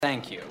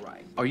Thank you.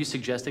 Right. Are you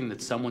suggesting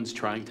that someone's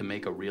trying to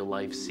make a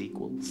real-life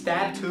sequel?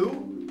 Stab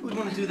 2? Who'd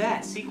want to do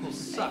that? Sequels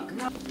suck.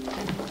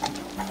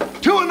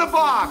 Two in the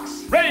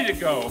box! Ready to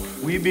go.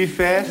 We be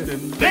fast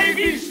and They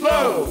be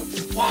slow.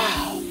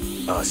 Wow.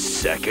 A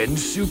second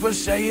Super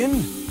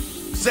Saiyan?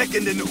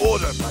 Second in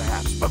order,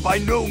 perhaps, but by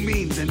no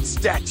means in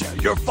stature.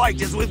 Your fight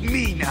is with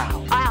me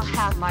now. I'll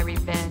have my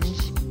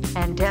revenge,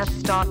 and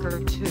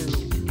Deathstalker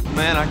too.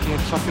 Man, I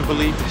can't fucking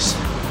believe this.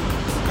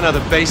 Another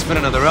basement,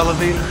 another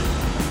elevator.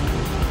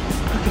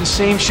 How can the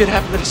same shit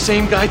happen to the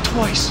same guy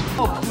twice?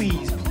 Oh,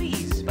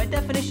 please. By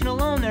definition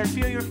alone, they're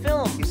inferior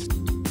films.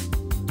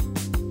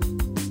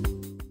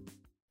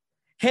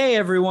 Hey,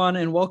 everyone,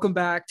 and welcome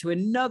back to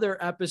another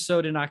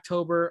episode in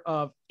October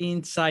of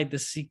Inside the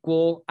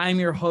Sequel. I'm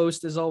your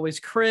host, as always,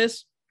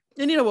 Chris.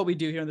 And you know what we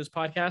do here on this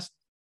podcast?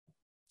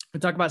 We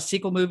talk about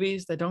sequel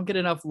movies that don't get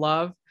enough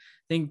love,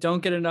 they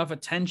don't get enough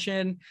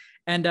attention,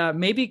 and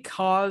maybe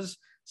cause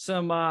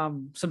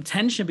some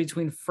tension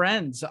between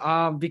friends.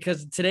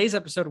 Because today's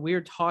episode, we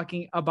are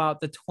talking about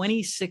the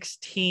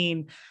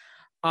 2016,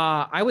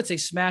 I would say,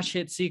 smash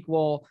hit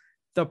sequel,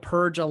 The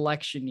Purge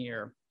election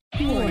year.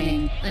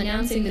 Warning,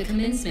 announcing the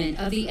commencement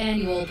of the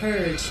annual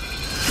purge.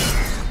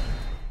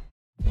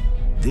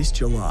 This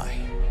July,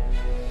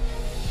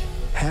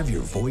 have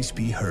your voice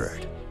be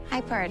heard. I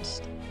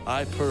purged.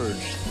 I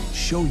purged.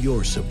 Show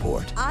your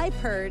support. I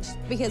purged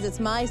because it's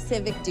my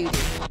civic duty.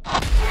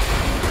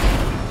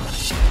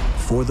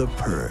 For the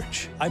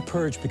Purge. I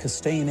purge because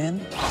staying in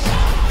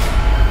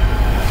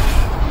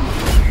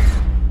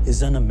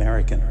is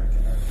un-American.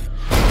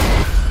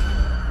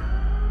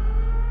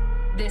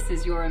 This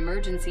is your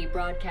emergency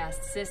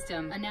broadcast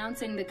system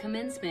announcing the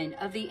commencement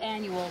of the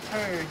annual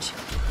purge.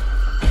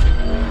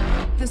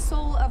 The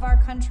soul of our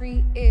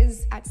country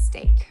is at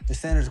stake. The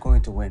senator's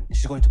going to win.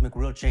 She's going to make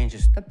real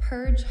changes. The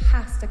purge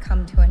has to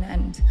come to an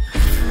end.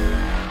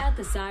 At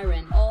the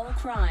siren, all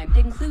crime,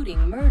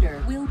 including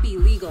murder, will be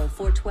legal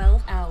for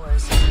 12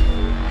 hours.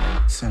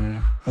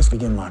 Senator, let's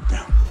begin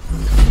lockdown.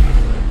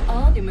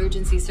 All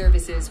emergency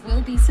services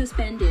will be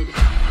suspended.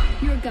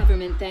 Your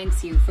government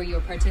thanks you for your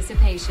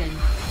participation.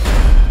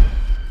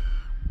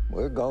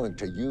 We're going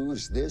to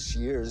use this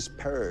year's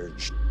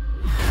purge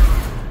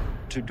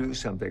to do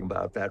something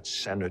about that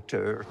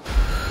senator.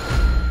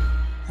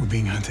 We're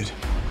being hunted.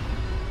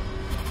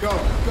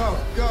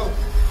 Go!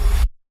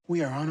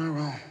 We are on our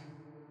own.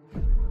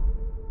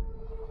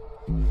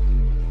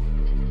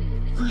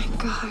 My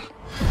God.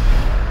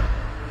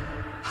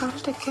 How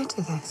did it get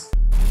to this?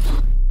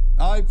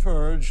 I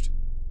purged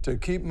to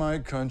keep my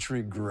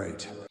country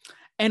great.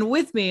 And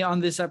with me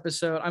on this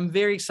episode, I'm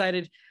very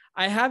excited.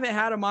 I haven't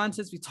had him on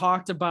since we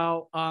talked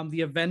about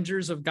the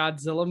Avengers of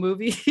Godzilla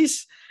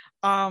movies.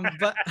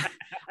 But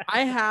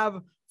I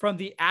have from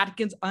the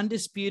Atkins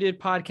Undisputed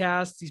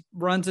podcast. He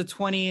runs a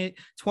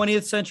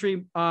 20th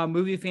Century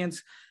Movie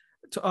Fans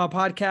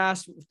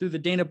podcast through the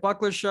Dana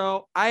Buckler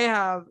Show. I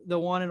have the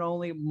one and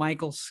only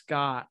Michael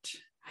Scott.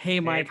 Hey,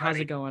 Mike, how's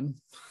it going?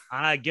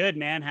 Good,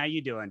 man. How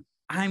you doing?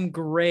 I'm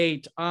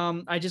great.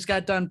 I just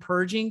got done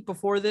purging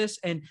before this,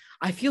 and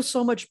I feel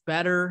so much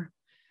better.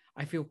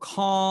 I feel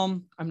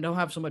calm. I don't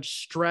have so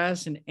much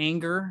stress and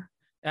anger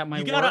at my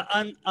work. You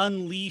gotta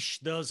unleash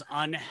those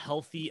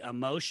unhealthy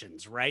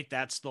emotions, right?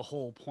 That's the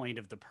whole point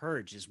of the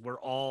purge. Is we're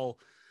all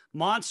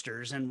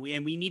monsters, and we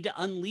need to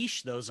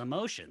unleash those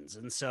emotions.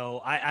 And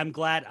so I'm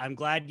glad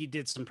you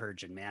did some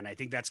purging, man. I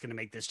think that's going to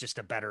make this just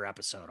a better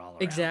episode all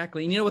around.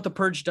 Exactly. And you know what the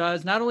purge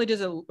does? Not only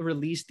does it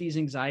release these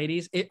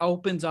anxieties, it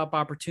opens up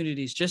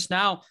opportunities. Just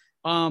now,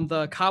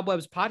 the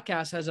Cobwebs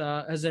podcast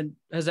has an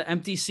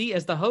empty seat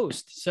as the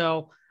host.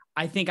 So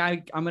I think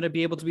I'm going to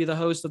be able to be the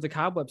host of the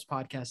Cobwebs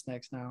podcast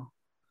next now.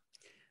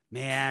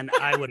 Man,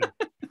 I would have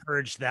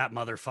purged that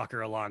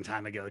motherfucker a long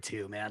time ago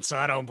too, man. So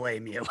I don't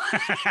blame you.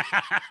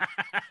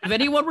 If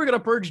anyone were going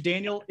to purge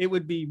Daniel, it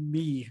would be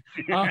me.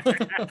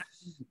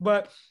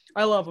 But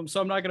I love him,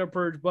 so I'm not going to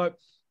purge. But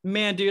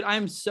man, dude,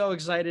 I'm so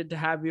excited to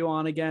have you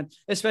on again,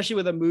 especially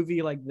with a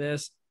movie like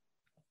this.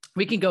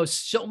 We can go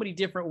so many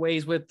different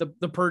ways with the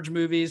purge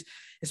movies,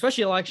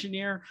 especially election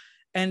year.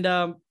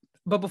 And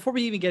but before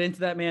we even get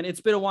into that, man,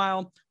 it's been a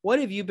while. What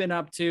have you been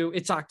up to?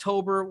 It's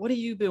October. What have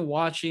you been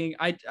watching?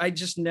 I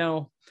just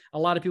know a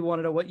lot of people want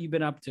to know what you've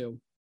been up to.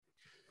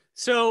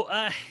 So,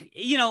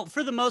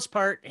 for the most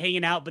part,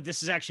 hanging out, but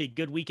this is actually a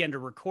good weekend to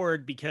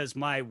record because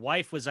my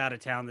wife was out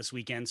of town this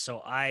weekend. So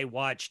I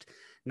watched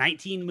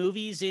 19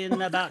 movies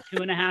in about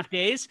 2.5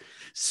 days.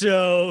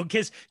 So,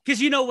 cause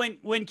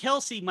when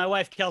Kelsey, my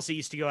wife Kelsey,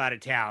 used to go out of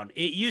town,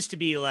 it used to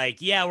be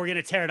like, yeah, we're going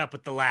to tear it up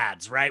with the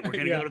lads, right? We're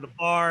going to go to the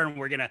bar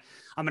and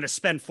I'm going to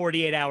spend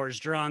 48 hours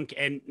drunk.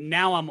 And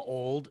now I'm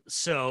old.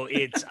 So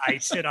I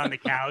sit on the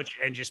couch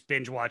and just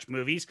binge watch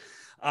movies.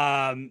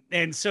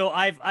 And so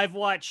I've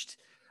watched,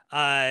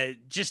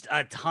 just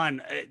a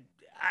ton.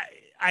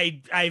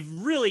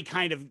 I've really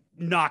kind of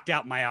knocked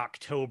out my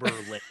October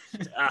list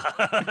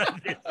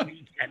this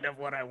weekend of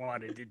what I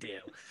wanted to do.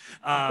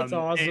 That's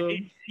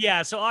awesome.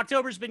 So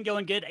October's been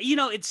going good.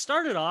 It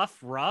started off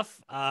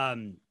rough.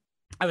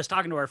 I was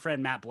talking to our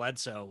friend Matt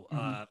Bledsoe,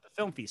 the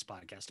Film Feast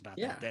podcast about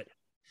that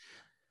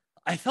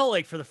I felt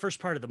like for the first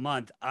part of the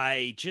month,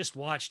 I just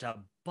watched a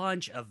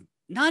bunch of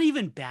not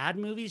even bad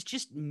movies,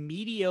 just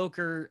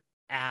mediocre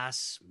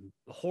ass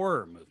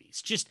horror movies,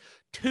 just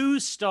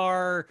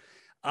 2-star,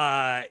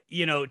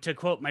 to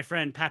quote my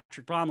friend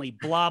Patrick Bromley,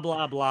 blah,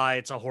 blah, blah.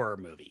 It's a horror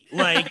movie.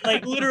 Like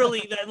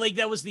literally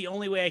that was the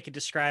only way I could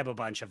describe a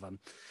bunch of them.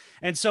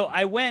 And so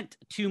I went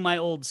to my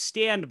old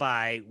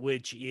standby,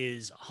 which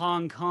is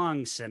Hong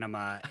Kong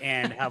cinema,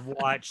 and have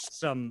watched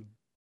some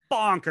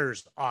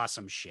bonkers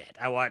awesome shit.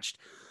 I watched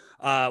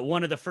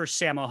one of the first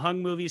Sammo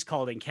Hung movies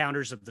called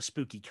Encounters of the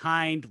Spooky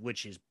Kind,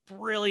 which is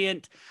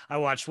brilliant. I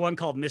watched one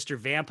called Mr.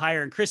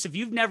 Vampire. And Chris, if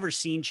you've never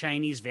seen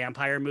Chinese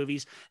vampire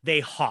movies, they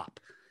hop.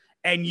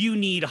 And you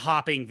need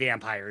hopping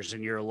vampires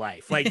in your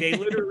life. Like they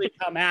literally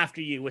come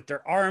after you with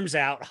their arms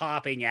out,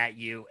 hopping at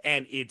you,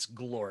 and it's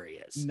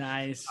glorious.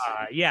 Nice.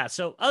 Yeah.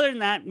 So other than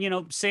that,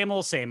 same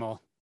old, same old.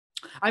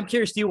 I'm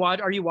curious.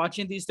 Are you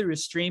watching these through a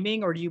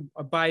streaming, or do you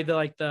buy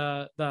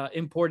the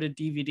imported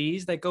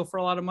DVDs that go for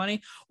a lot of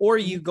money, or are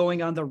you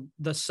going on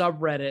the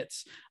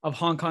subreddits of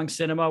Hong Kong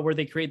cinema where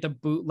they create the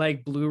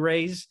bootleg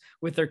Blu-rays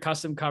with their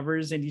custom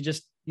covers, and you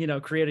just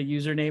create a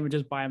username and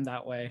just buy them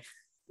that way?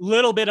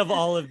 Little bit of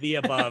all of the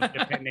above,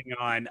 depending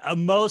on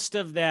most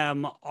of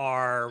them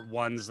are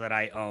ones that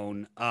I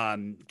own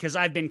because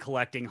I've been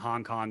collecting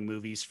Hong Kong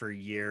movies for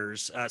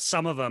years.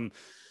 Some of them,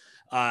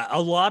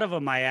 a lot of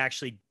them I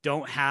actually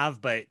don't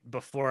have, but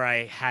before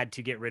I had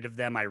to get rid of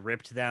them, I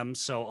ripped them.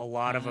 So a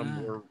lot of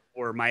them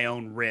were my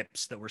own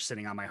rips that were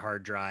sitting on my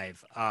hard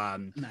drive.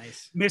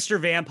 Nice. Mr.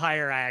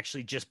 Vampire, I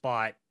actually just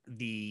bought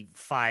the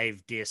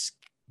 5-disc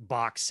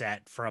box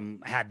set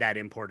had that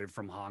imported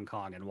from Hong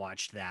Kong and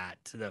watched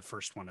the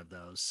first one of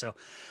those. So,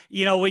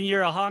 when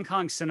you're a Hong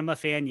Kong cinema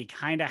fan, you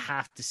kind of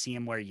have to see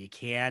them where you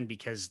can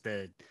because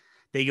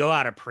they go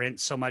out of print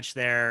so much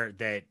there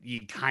that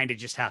you kind of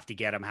just have to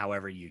get them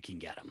however you can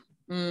get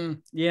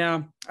them.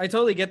 Yeah, I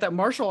totally get that.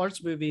 Martial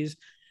arts movies.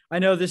 I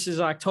know this is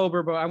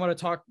October, but I want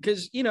to talk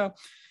because,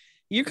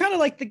 you're kind of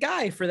like the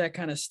guy for that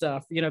kind of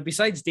stuff.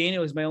 Besides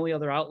Daniel is my only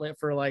other outlet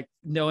for like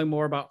knowing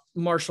more about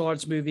martial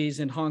arts movies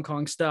and Hong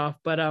Kong stuff.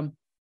 But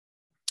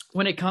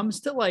when it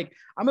comes to like,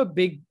 when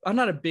it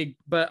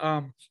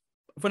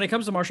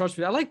comes to martial arts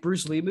movies, I like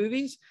Bruce Lee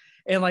movies,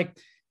 and like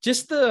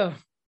just the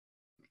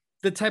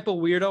type of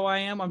weirdo I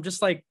am. I'm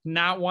just like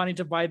not wanting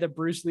to buy the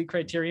Bruce Lee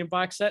Criterion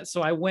box set.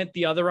 So I went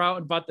the other route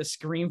and bought the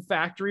Scream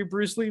Factory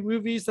Bruce Lee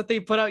movies that they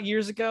put out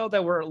years ago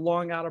that were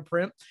long out of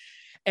print.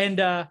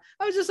 And I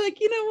was just like,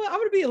 what? I'm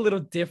going to be a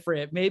little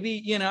different.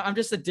 Maybe, I'm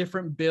just a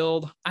different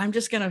build. I'm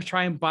just going to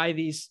try and buy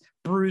these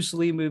Bruce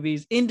Lee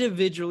movies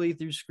individually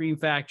through Scream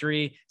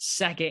Factory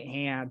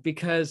secondhand,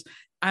 because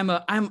I'm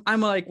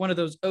like one of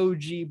those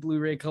OG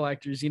Blu-ray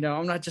collectors.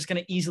 I'm not just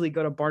going to easily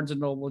go to Barnes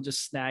and Noble and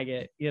just snag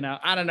it.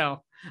 I don't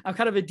know. I'm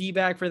kind of a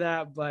D-bag for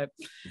that, but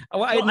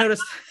I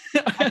noticed.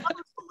 I thought it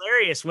was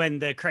hilarious when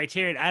the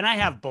Criterion, and I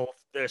have both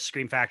the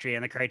Scream Factory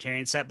and the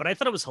Criterion set, but I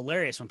thought it was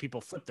hilarious when people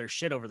flip their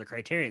shit over the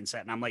Criterion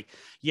set. And I'm like,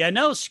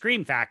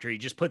 Scream Factory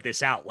just put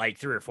this out like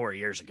 3 or 4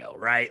 years ago,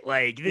 right?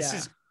 Like this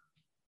is,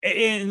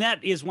 and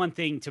that is one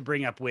thing to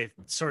bring up with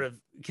sort of,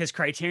 because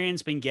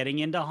Criterion's been getting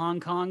into Hong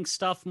Kong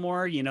stuff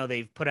more.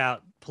 They've put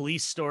out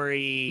Police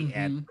Story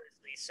and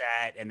Grizzly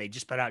Set, and they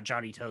just put out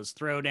Johnny Toe's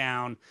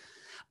Throwdown.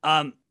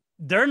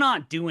 They're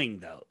not doing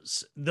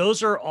those.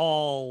 Those are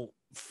all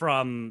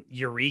from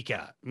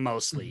Eureka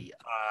mostly.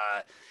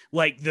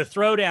 Like the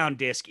Throwdown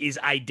disc is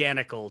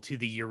identical to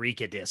the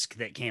Eureka disc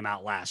that came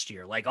out last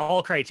year. Like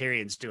all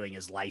Criterion's doing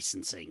is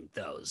licensing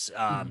those.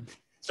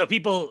 So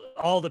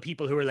all the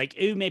people who are like,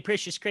 "Ooh, my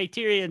precious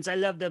Criterions, I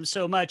love them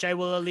so much. I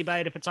will only buy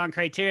it if it's on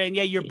Criterion."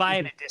 Yeah, you're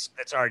buying a disc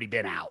that's already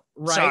been out.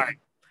 Right. Sorry.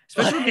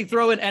 Especially when they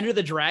throw in Enter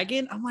the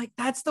Dragon. I'm like,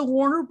 that's the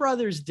Warner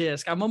Brothers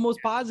disc. I'm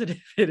almost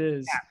positive it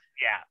is.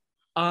 Yeah.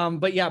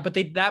 But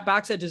that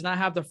box set does not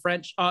have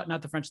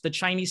the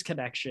Chinese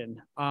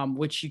connection,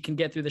 which you can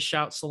get through the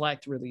Shout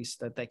Select release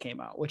that came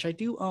out, which I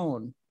do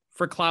own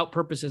for clout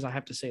purposes. I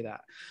have to say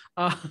that.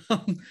 I'm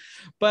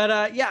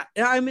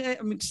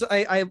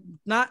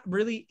not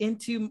really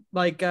into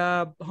like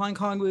Hong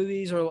Kong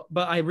movies,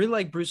 but I really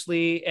like Bruce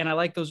Lee, and I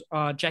like those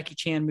Jackie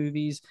Chan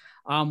movies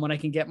when I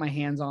can get my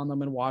hands on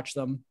them and watch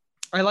them.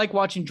 I like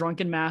watching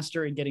Drunken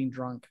Master and getting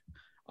drunk.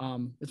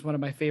 It's one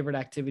of my favorite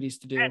activities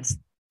to do. It's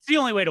the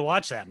only way to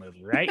watch that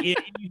movie, right? You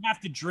have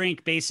to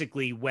drink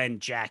basically when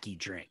Jackie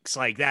drinks.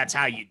 Like that's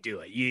how you do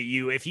it.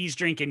 You if he's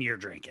drinking, you're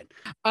drinking.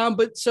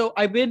 But so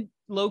I've been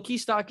low-key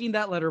stalking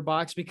that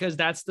letterbox because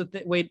that's the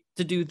way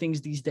to do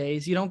things these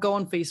days. You don't go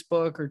on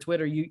Facebook or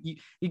Twitter. You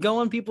go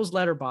on people's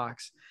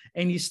letterbox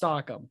and you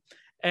stalk them.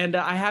 And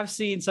I have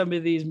seen some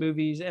of these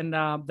movies, and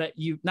that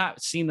you've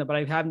not seen them, but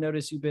I have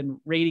noticed you've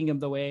been rating them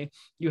the way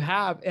you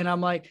have. And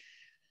I'm like,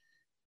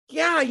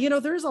 yeah,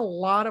 there's a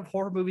lot of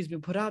horror movies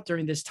being put out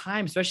during this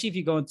time, especially if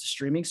you go into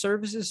streaming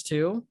services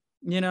too,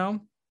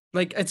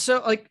 like it's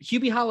so like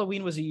Hubie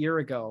Halloween was a year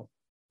ago.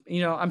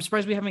 I'm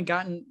surprised we haven't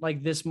gotten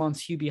like this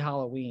month's Hubie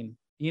Halloween.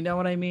 You know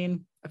what I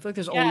mean? I feel like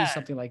there's always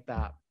something like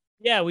that.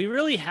 Yeah, we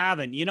really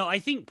haven't. I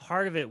think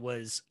part of it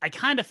was I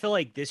kind of feel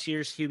like this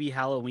year's Hubie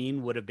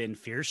Halloween would have been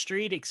Fear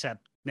Street,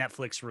 except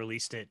Netflix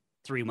released it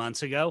 3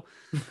 months ago.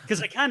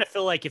 Because I kind of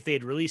feel like if they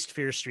had released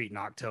Fear Street in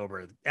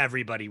October,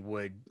 everybody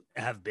would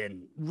have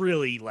been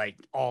really like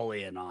all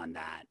in on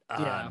that.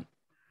 Yeah.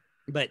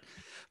 But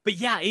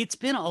yeah, it's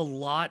been a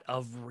lot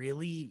of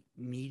really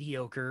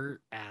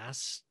mediocre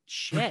ass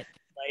shit.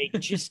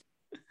 Like just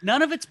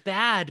none of it's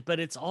bad, but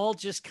it's all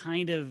just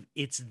kind of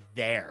it's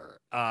there.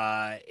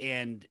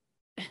 And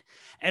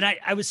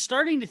I was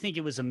starting to think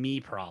it was a me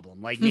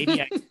problem. Like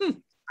maybe I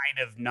kind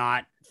of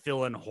not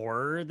feeling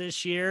horror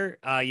this year.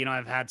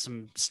 I've had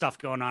some stuff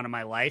going on in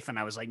my life and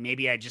I was like,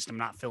 maybe I just am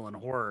not feeling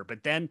horror.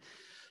 But then,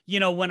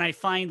 when I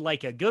find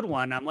like a good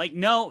one, I'm like,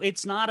 no,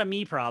 it's not a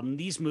me problem.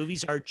 These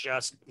movies are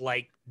just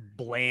like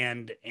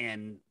bland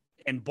and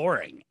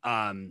boring.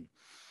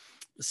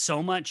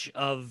 So much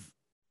of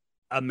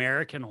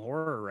American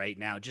horror right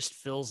now just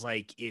feels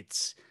like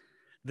it's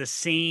the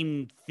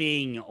same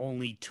thing,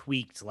 only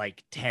tweaked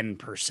like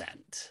 10%.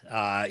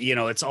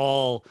 It's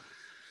all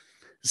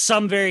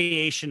some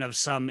variation of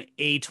some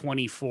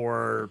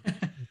A24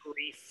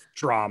 grief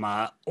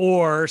drama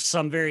or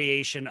some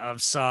variation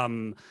of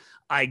some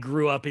I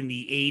grew up in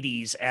the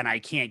 80s and I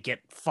can't get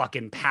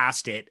fucking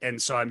past it.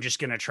 And so I'm just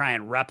going to try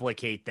and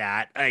replicate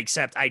that,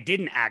 except I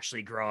didn't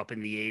actually grow up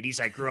in the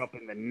 80s. I grew up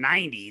in the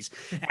 90s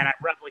and I'm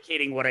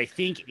replicating what I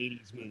think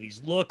 80s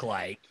movies look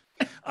like.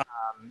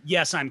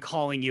 Yes, I'm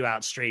calling you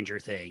out, Stranger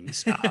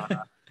Things.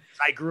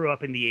 I grew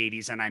up in the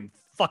 80s and I'm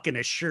fucking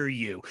assure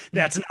you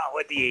that's not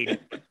what the 80s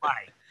was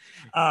like.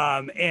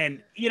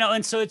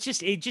 And so it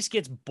just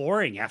gets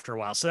boring after a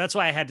while. So that's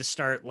why I had to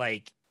start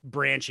like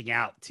branching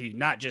out to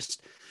not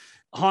just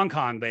Hong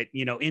Kong, but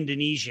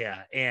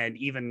Indonesia and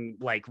even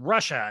like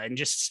Russia and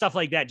just stuff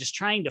like that, just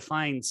trying to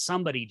find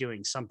somebody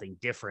doing something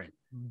different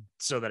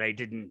so that I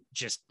didn't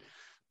just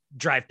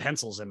drive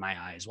pencils in my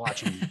eyes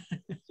watching.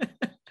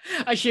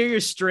 I share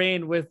your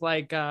strain with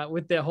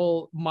with the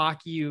whole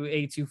mock you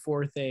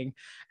A24 thing.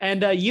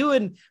 And you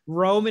and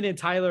Roman and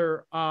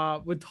Tyler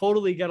would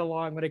totally get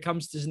along when it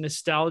comes to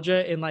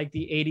nostalgia in like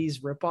the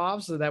 80s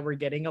ripoffs that we're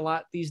getting a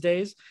lot these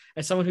days.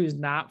 As someone who's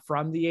not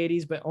from the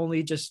 80s, but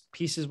only just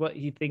pieces what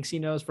he thinks he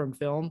knows from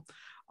film.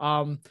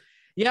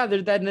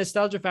 That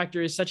nostalgia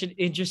factor is such an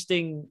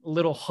interesting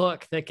little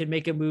hook that can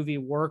make a movie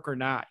work or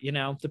not,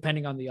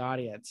 depending on the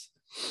audience.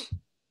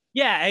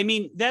 Yeah, I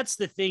mean, that's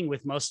the thing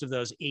with most of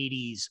those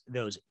 80s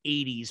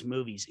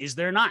movies is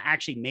they're not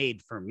actually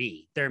made for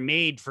me. They're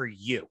made for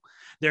you.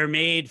 They're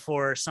made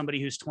for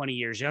somebody who's 20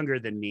 years younger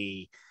than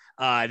me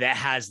that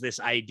has this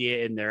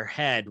idea in their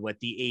head what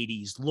the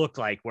 80s look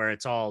like, where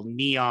it's all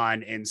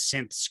neon and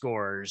synth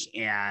scores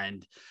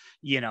and,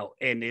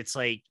 and it's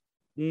like,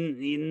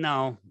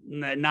 no,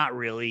 not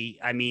really.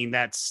 I mean,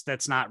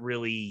 that's not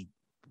really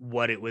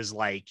what it was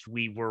like.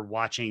 We were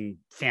watching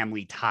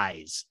Family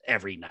Ties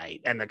every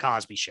night and The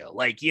Cosby Show.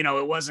 Like,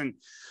 it wasn't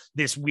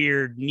this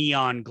weird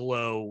neon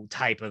glow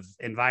type of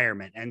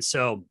environment. And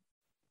so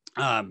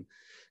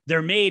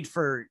they're made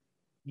for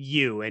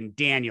you and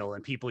Daniel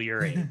and people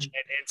your age.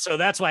 and so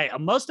that's why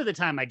most of the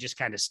time I just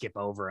kind of skip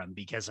over them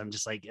because I'm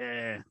just like,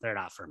 they're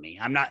not for me.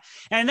 I'm not,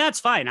 and that's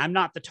fine. I'm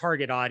not the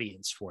target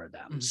audience for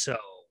them. Mm-hmm. So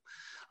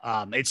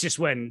it's just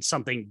when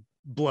something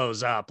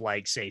blows up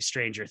like say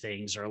Stranger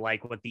Things or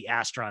like what the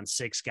Astron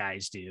 6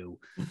 guys do,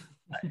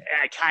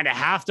 I kind of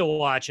have to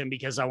watch them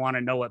because I want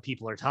to know what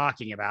people are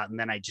talking about, and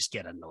then I just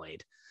get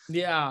annoyed.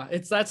 Yeah,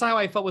 that's how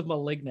I felt with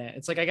Malignant.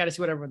 It's like I got to see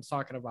what everyone's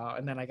talking about,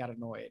 and then I got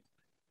annoyed.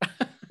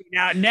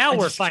 now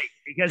we're fighting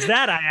because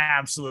that I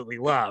absolutely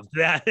loved.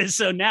 That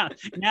so now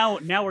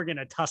we're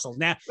gonna tussle.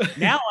 Now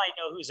I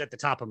know who's at the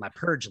top of my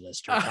purge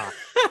list.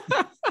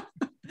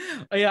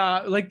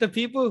 Yeah, like the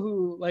people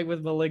who like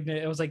with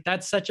Malignant, it was like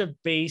that's such a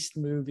based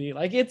movie.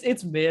 Like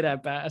it's mid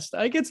at best.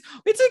 Like it's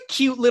a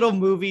cute little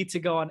movie to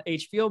go on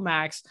HBO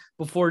Max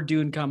before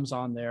Dune comes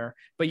on there.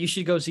 But you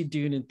should go see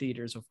Dune in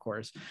theaters, of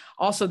course.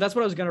 Also, that's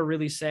what I was gonna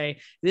really say.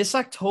 This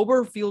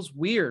October feels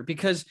weird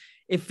because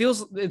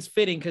it's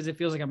fitting because it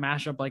feels like a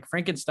mashup like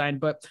Frankenstein,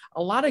 but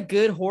a lot of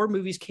good horror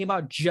movies came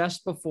out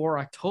just before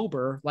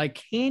October,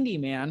 like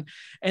Candyman,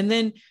 and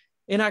then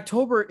in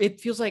October it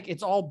feels like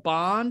it's all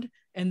Bond.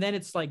 And then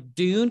it's like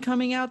Dune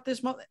coming out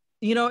this month,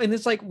 and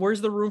it's like, where's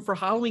the room for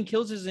Halloween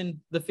Kills is in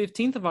the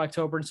 15th of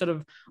October instead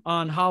of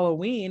on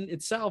Halloween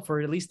itself,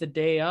 or at least the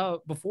day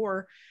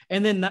before.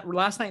 And then that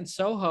Last Night in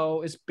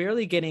Soho is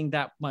barely getting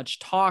that much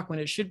talk when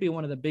it should be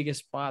one of the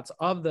biggest spots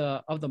of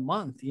the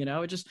month.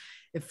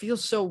 It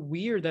feels so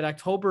weird that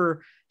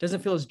October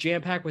doesn't feel as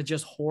jam-packed with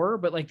just horror,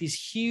 but like these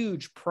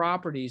huge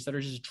properties that are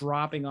just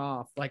dropping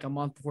off like a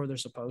month before they're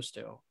supposed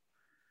to.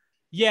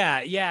 Yeah,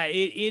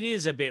 it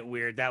is a bit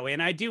weird that way.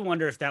 And I do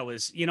wonder if that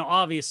was,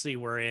 obviously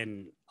we're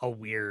in a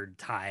weird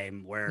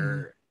time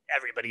where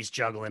everybody's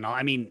juggling.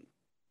 I mean,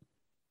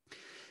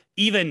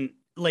 even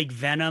like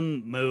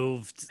Venom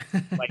moved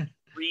like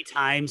 3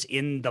 times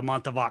in the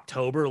month of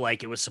October.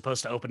 Like it was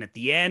supposed to open at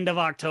the end of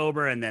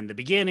October and then the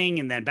beginning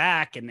and then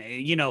back. And,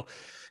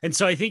 and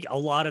so I think a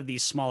lot of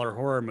these smaller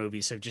horror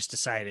movies have just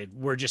decided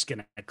we're just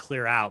going to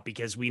clear out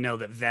because we know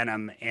that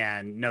Venom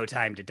and No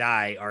Time to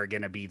Die are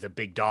going to be the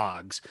big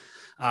dogs.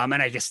 And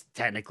I guess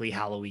technically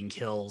Halloween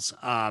Kills.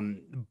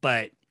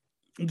 But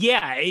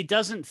yeah, it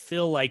doesn't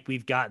feel like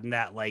we've gotten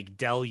that like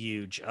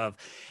deluge of,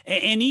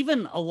 and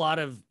even a lot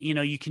of,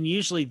 you can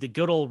usually the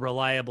good old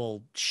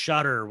reliable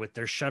Shudder with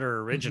their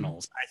Shudder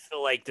originals. I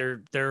feel like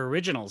their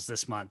originals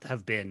this month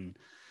have been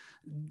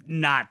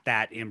not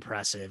that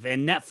impressive,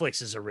 and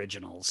Netflix's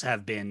originals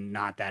have been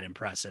not that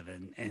impressive.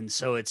 And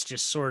so it's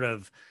just sort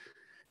of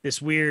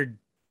this weird,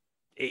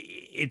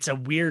 it's a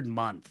weird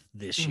month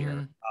this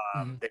year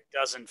that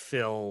doesn't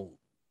feel,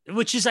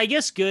 which is, I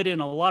guess, good in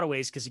a lot of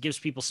ways because it gives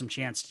people some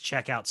chance to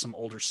check out some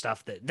older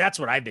stuff. That's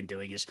what I've been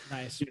doing is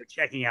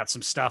checking out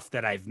some stuff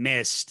that I've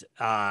missed,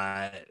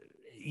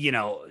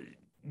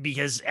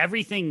 because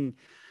everything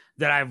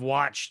that I've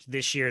watched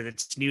this year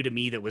that's new to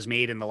me that was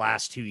made in the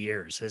last 2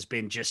 years has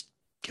been just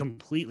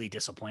completely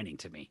disappointing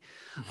to me.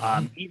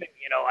 Even,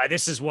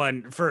 this is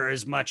one for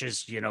as much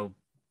as, you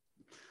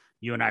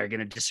and I are going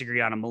to disagree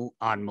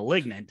on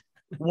Malignant.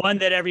 One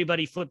that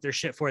everybody flipped their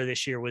shit for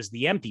this year was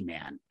The Empty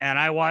Man. And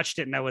I watched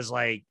it and I was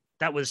like,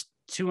 that was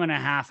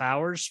 2.5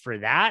 hours for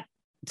that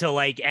to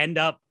like end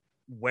up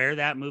where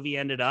that movie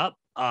ended up.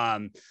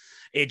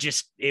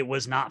 It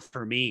was not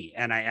for me.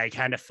 And I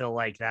kind of feel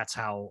like that's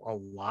how a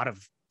lot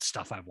of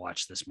stuff I've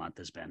watched this month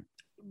has been.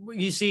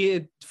 You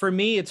see, for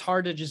me, it's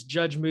hard to just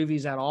judge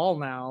movies at all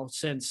now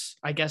since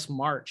I guess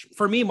March.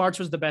 For me, March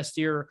was the best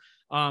year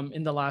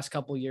in the last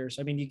couple of years.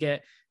 I mean, you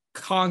get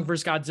Kong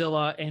vs.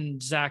 Godzilla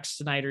and Zack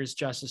Snyder's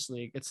Justice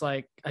League. It's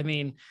like, I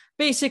mean,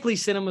 basically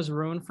cinema's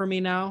ruined for me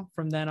now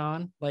from then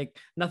on. Like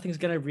nothing's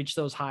going to reach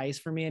those highs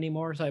for me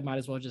anymore. So I might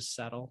as well just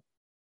settle.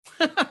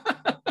 Yeah.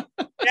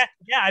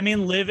 I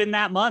mean, live in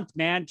that month,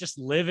 man. Just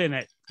live in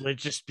it.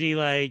 Let's just be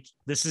like,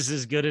 this is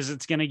as good as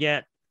it's going to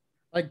get.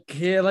 Like,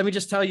 yeah, let me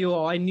just tell you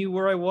all, I knew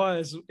where I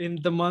was in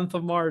the month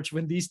of March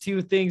when these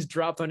two things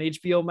dropped on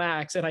HBO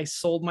Max and I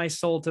sold my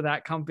soul to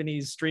that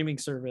company's streaming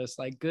service.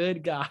 Like,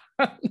 good God.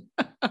 But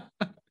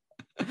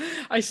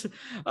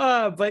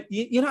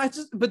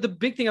the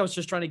big thing I was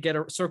just trying to get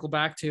a circle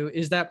back to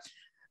is that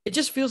it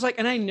just feels like,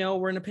 and I know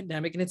we're in a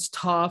pandemic and it's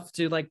tough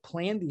to like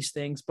plan these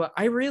things, but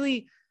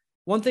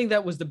one thing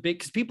that was the big,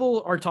 because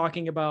people are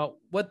talking about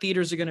what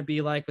theaters are going to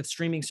be like with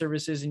streaming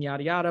services and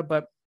yada, yada.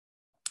 But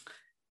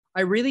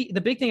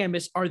the big thing I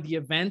miss are the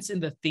events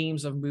and the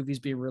themes of movies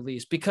being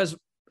released, because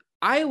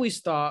I always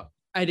thought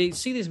I didn't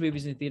see these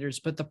movies in theaters,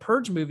 but the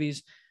Purge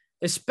movies,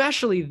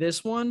 especially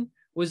this one,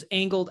 was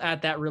angled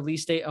at that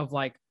release date of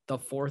like the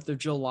 4th of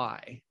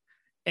July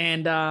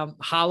and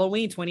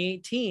Halloween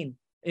 2018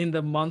 in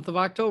the month of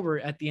October,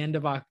 at the end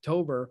of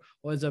October,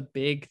 was a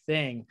big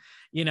thing.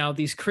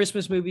 These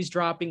Christmas movies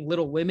dropping.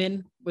 Little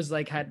Women was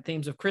like had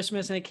themes of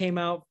Christmas and it came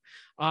out.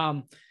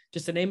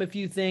 Just to name a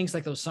few things,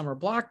 like those summer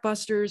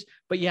blockbusters.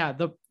 But yeah,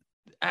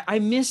 I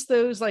miss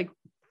those, like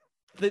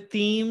the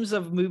themes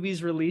of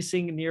movies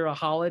releasing near a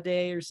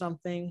holiday or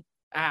something.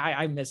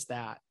 I miss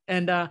that.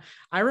 And I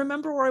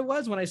remember where I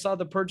was when I saw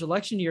the Purge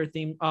election year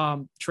theme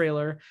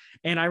trailer.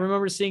 And I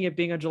remember seeing it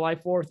being on July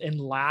 4th and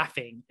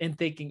laughing and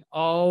thinking,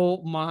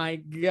 oh my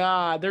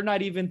God, they're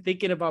not even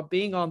thinking about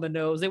being on the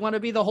nose. They want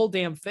to be the whole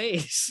damn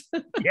face.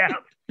 Yeah.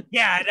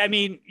 Yeah, I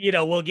mean,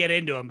 we'll get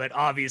into them, but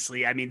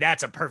obviously, I mean,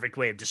 that's a perfect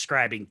way of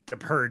describing the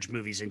Purge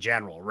movies in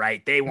general,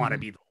 right? They want to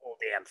be the whole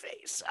damn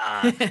face.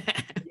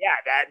 Yeah,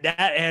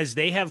 that as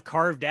they have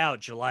carved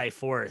out July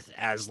 4th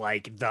as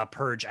like the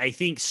Purge. I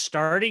think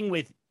starting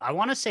with, I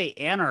want to say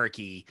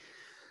Anarchy,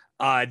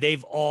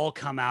 they've all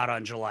come out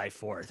on July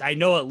 4th. I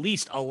know at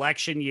least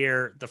Election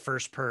Year, the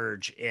first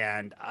Purge,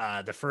 and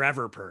the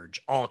Forever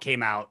Purge all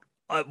came out,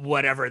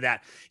 whatever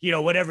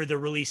the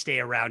release day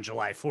around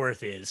July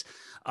 4th is.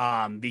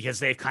 Because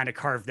they've kind of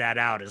carved that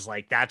out as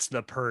like, that's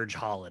the Purge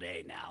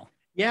holiday now.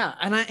 Yeah.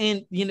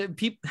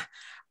 People,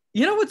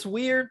 what's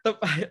weird?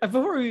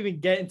 Before we even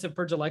get into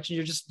Purge election,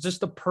 you're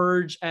just the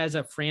Purge as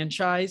a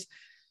franchise.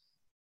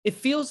 It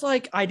feels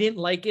like I didn't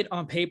like it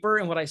on paper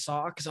and what I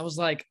saw, because I was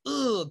like,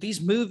 ugh, these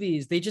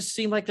movies, they just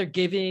seem like they're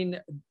giving,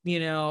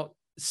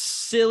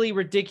 silly,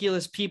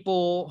 ridiculous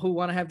people who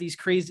want to have these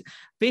crazy,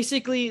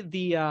 basically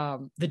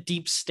the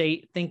deep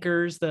state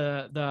thinkers,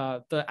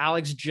 the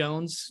Alex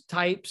Jones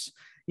types,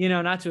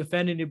 not to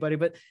offend anybody,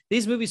 but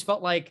these movies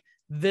felt like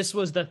this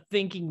was the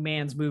thinking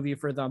man's movie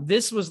for them.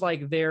 This was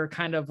like their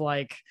kind of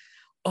like,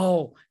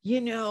 oh,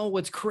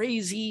 what's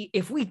crazy?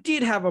 If we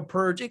did have a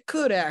Purge, it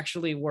could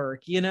actually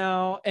work,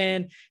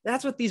 and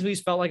that's what these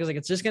movies felt like. I was like,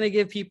 it's just going to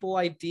give people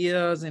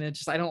ideas. And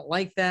I don't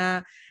like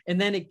that. And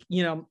then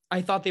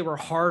I thought they were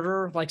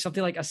harder, like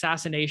something like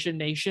Assassination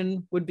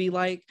Nation would be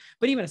like,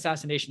 but even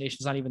Assassination Nation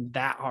is not even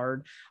that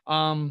hard.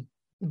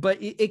 But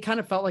it kind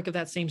of felt like of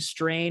that same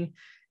strain.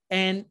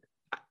 And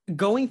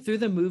going through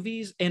the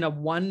movies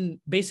in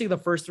basically the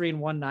first 3 in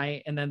one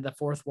night, and then the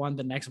fourth one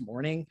the next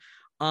morning,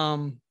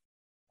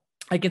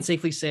 I can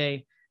safely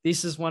say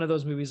this is one of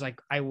those movies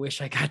like I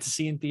wish I got to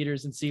see in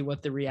theaters and see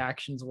what the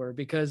reactions were,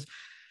 because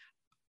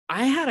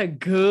I had a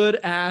good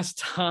ass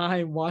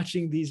time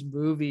watching these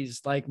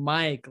movies. Like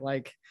Mike,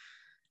 like,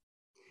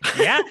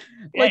 yeah,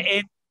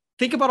 like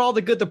think about all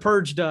the good The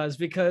Purge does,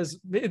 because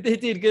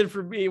it did good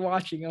for me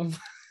watching them.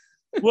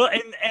 Well,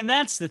 and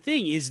that's the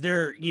thing is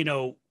there, you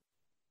know,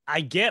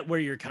 I get where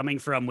you're coming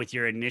from with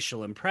your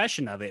initial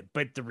impression of it,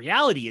 but the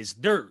reality is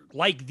they're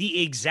like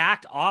the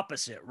exact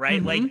opposite, right?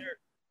 Mm-hmm. Like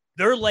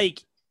they're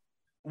like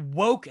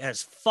woke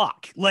as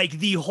fuck. Like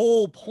the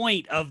whole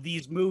point of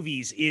these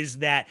movies is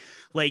that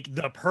like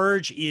The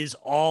Purge is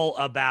all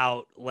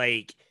about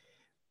like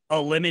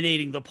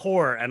eliminating the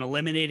poor and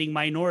eliminating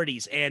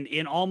minorities. And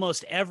in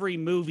almost every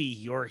movie,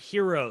 your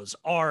heroes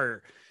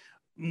are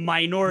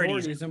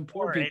minorities and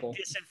poor people and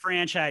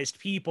disenfranchised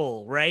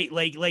people, right?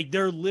 Like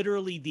they're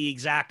literally the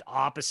exact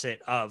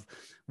opposite of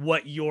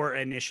what your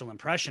initial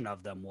impression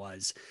of them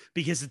was,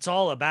 because it's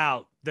all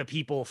about the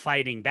people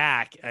fighting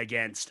back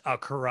against a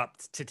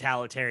corrupt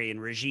totalitarian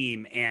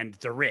regime and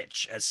the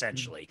rich,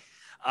 essentially.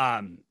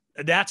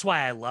 That's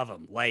why I love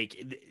them.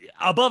 Like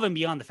above and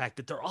beyond the fact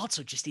that they're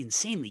also just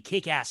insanely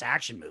kick-ass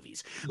action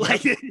movies.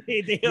 Like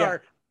they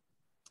are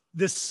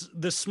the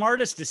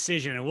smartest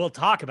decision, and we'll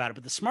talk about it,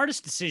 but the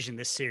smartest decision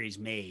this series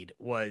made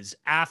was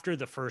after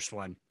the first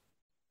one,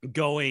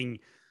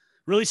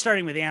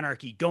 starting with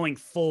Anarchy, going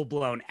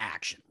full-blown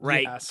action,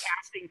 right? Yes.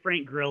 Casting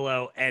Frank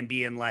Grillo and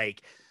being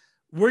like,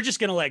 we're just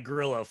going to let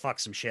Grillo fuck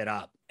some shit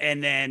up.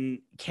 And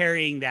then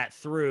carrying that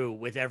through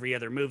with every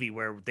other movie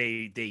where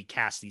they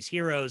cast these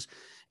heroes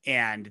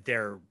and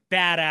they're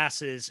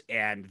badasses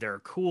and they're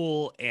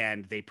cool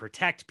and they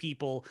protect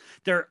people.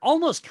 They're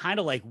almost kind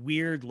of like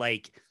weird,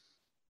 like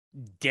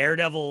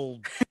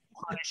Daredevil,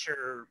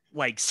 Punisher,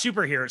 like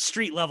superhero,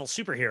 street level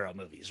superhero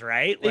movies,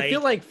 right? They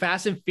feel like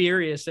Fast and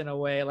Furious in a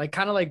way, like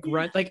kind of like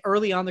grunt, like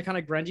early on, they're kind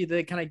of grungy.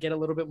 They kind of get a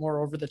little bit more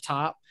over the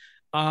top.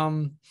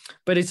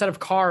 But instead of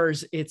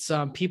cars, it's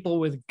people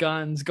with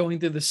guns going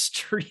through the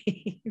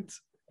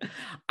streets.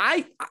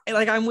 I'm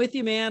with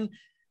you, man.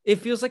 It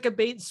feels like a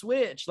bait and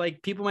switch.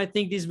 Like people might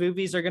think these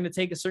movies are going to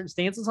take a certain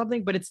stance on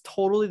something, but it's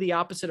totally the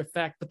opposite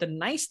effect. But the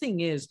nice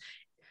thing is,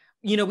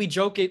 you know, we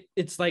joke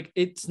it's like,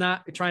 it's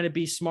not trying to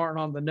be smart and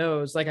on the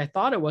nose like I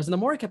thought it was. And the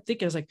more I kept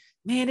thinking, I was like,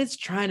 man, it's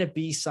trying to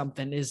be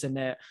something, isn't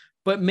it?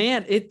 But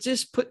man, it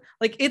just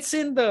it's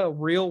in the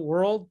real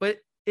world, but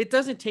it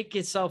doesn't take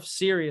itself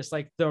serious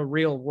like the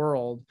real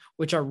world,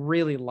 which I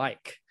really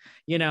like,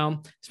 you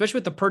know, especially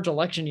with the Purge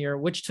election year,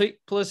 which took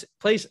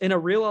place in a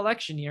real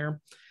election year.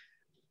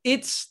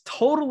 It's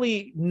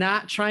totally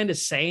not trying to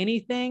say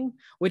anything,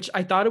 which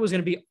I thought it was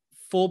going to be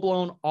full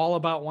blown all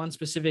about one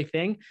specific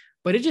thing,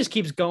 but it just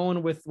keeps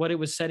going with what it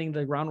was setting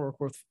the groundwork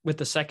with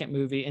the second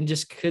movie, and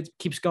just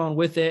keeps going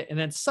with it. And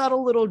then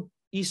subtle little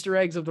Easter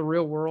eggs of the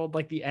real world,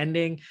 like the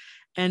ending.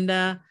 And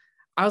I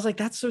was like,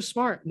 that's so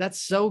smart.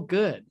 That's so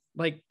good.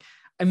 Like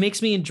it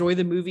makes me enjoy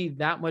the movie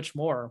that much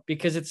more,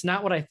 because it's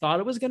not what I thought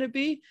it was going to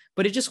be,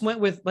 but it just went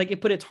with like, it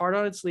put its heart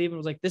on its sleeve and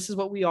was like, this is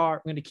what we are.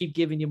 I'm going to keep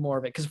giving you more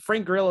of it, because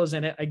Frank Grillo's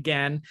in it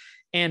again.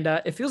 And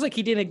it feels like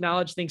he didn't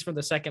acknowledge things from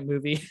the second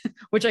movie,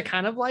 which I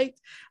kind of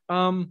liked.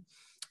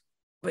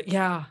 But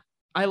yeah,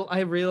 I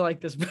really like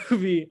this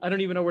movie. I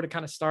don't even know where to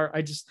kind of start.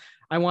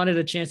 I wanted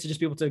a chance to just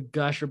be able to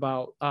gush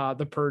about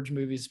the Purge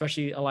movies,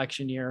 especially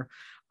election year.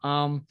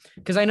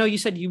 Because I know you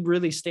said you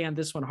really stand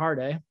this one hard,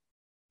 eh?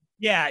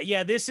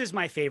 Yeah, this is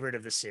my favorite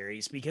of the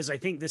series, because I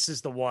think this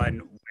is the one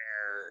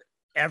where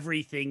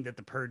everything that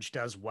the Purge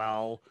does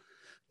well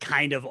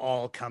kind of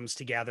all comes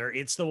together.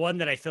 It's the one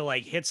that I feel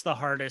like hits the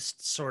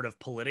hardest sort of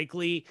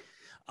politically.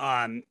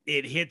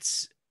 It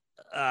hits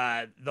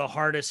the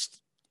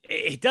hardest.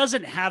 It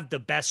doesn't have the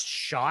best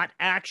shot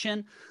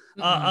action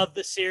of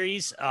the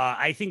series.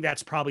 I think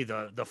that's probably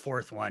the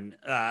fourth one,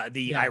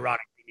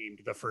 ironically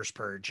named The First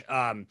Purge.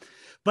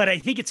 But I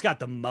think it's got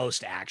the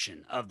most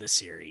action of the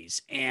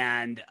series,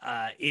 and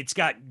it's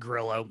got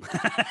Grillo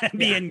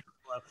being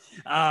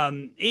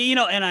Grillo. You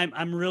know, and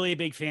I'm really a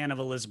big fan of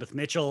Elizabeth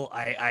Mitchell.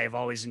 I've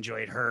always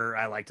enjoyed her.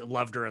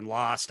 Loved her in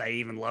Lost. I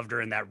even loved her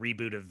in that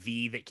reboot of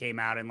V that came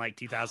out in like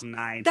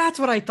 2009. That's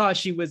what I thought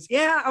she was.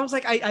 Yeah, I was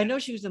like, I know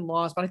she was in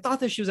Lost, but I thought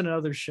that she was in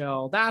another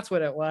show. That's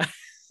what it was.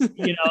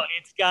 You know,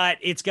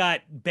 it's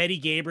got Betty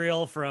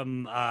Gabriel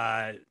from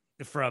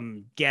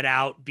Get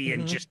Out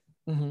being just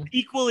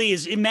equally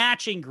as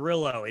matching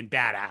Grillo in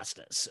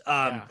badassness.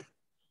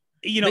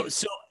 You know,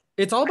 so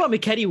it's all about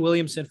McKetty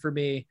Williamson for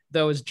me,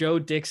 though, as Joe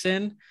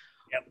Dixon.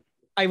 Yep.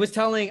 I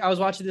was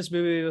watching this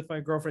movie with my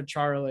girlfriend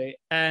Charlie,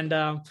 and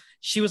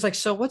she was like,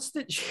 so what's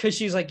the,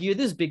 she's like, you're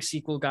this big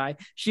sequel guy.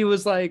 She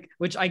was like,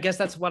 which I guess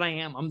that's what I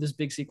am. I'm this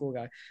big sequel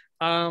guy.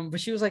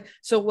 But she was like,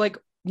 so like,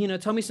 you know,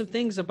 tell me some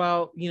things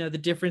about, you know, the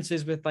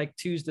differences with like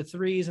 2s to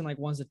 3s and like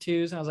 1s to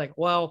 2s. And I was like,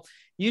 well,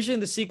 usually in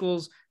the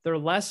sequels, they're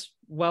less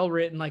well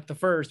written like the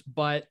first,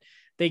 but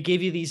they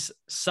give you these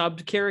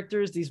sub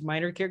characters, these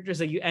minor characters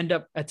that you end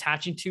up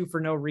attaching to for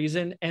no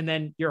reason. And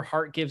then your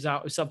heart gives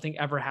out if something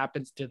ever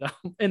happens to them.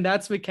 And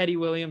that's McKetty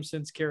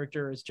Williamson's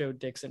character as Joe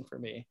Dixon for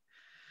me.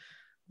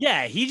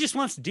 Yeah, dude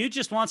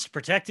just wants to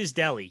protect his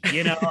deli.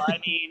 You know, I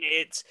mean,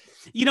 it's,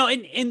 you know,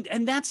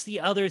 and that's the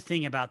other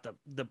thing about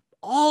the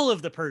all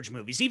of the Purge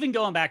movies, even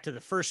going back to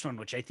the first one,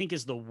 which I think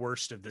is the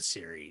worst of the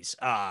series.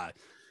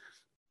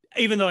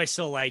 Even though I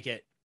still like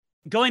it,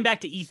 going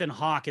back to Ethan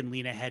Hawke and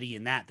Lena Headey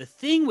and that, the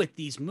thing with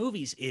these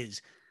movies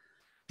is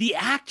the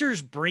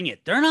actors bring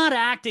it. They're not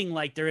acting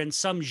like they're in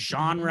some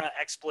genre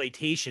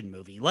exploitation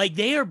movie. Like,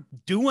 they are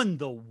doing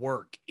the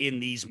work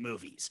in these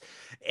movies.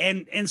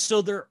 And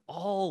so they're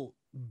all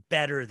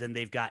better than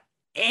they've got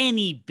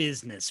any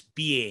business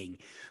being,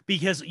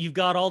 because you've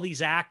got all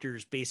these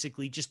actors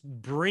basically just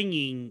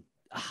bringing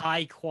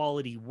high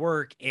quality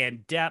work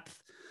and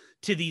depth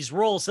to these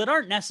roles that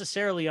aren't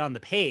necessarily on the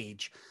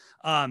page.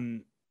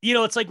 You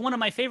know, it's like one of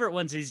my favorite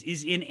ones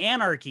is in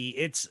Anarchy.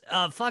 It's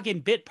a fucking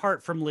bit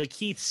part from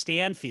Lakeith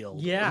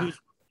Stanfield. Yeah. Who's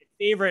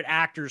my favorite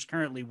actors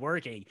currently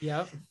working.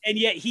 Yep. And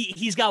yet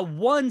he's got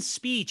one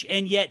speech,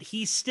 and yet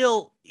he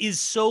still is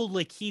so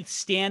Lakeith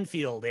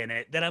Stanfield in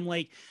it that I'm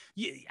like,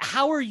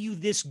 how are you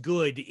this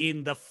good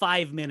in the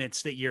 5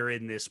 minutes that you're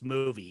in this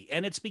movie?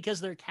 And it's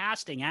because they're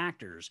casting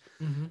actors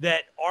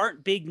that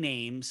aren't big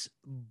names.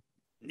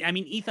 I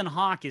mean, Ethan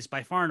Hawke is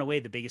by far and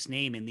away the biggest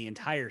name in the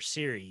entire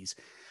series.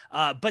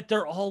 But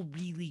they're all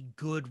really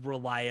good,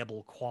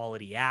 reliable,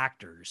 quality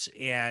actors.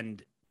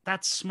 And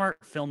that's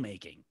smart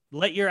filmmaking.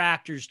 Let your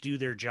actors do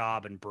their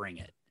job and bring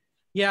it.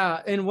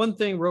 Yeah. And one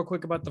thing real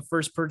quick about the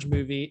first Purge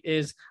movie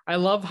is I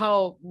love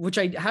how, which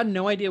I had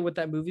no idea what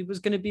that movie was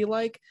going to be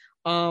like.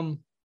 I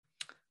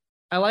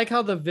like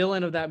how the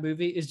villain of that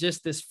movie is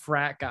just this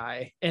frat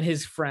guy and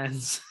his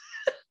friends.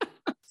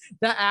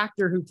 That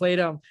actor who played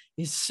him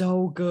is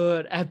so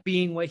good at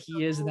being what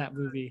he is in that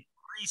movie.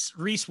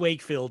 Reese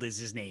Wakefield is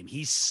his name.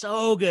 He's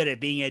so good at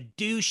being a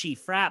douchey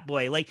frat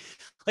boy. Like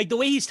the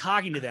way he's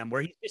talking to them,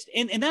 where he's just,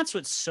 and that's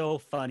what's so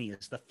funny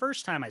is the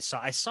first time I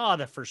saw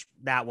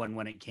that one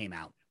when it came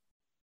out,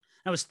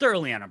 I was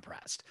thoroughly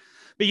unimpressed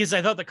because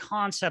I thought the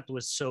concept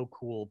was so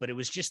cool, but it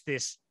was just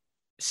this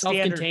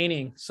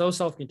self-contained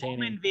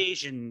home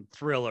invasion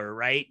thriller.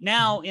 Right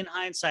now, in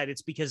hindsight,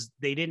 it's because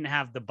they didn't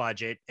have the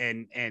budget,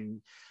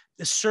 and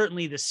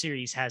certainly the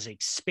series has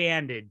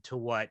expanded to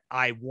what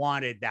I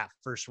wanted that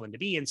first one to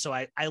be. And so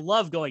I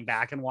love going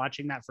back and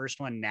watching that first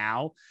one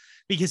now,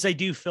 because I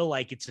do feel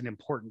like it's an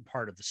important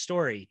part of the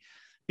story,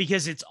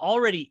 because it's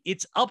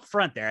up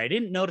front there. I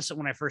didn't notice it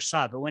when I first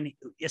saw it, but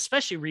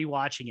especially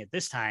rewatching it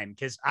this time,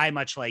 because I,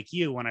 much like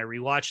you, when I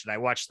rewatched it, I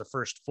watched the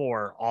first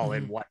 4 all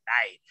in one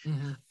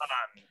night.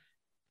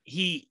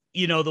 He,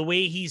 you know, the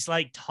way he's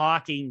like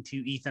talking to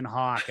Ethan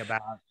Hawke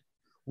about,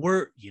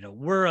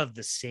 we're of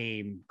the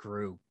same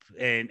group,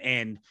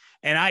 and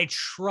I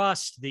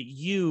trust that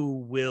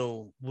you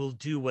will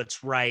do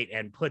what's right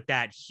and put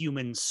that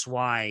human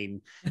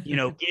swine, you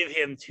know, give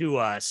him to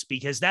us,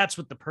 because that's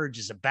what the Purge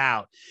is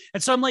about.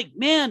 And so I'm like,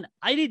 man,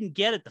 I didn't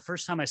get it the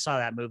first time I saw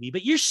that movie,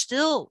 but you're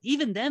still,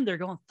 even then, they're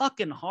going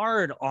fucking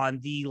hard on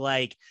the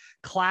like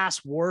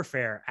class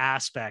warfare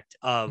aspect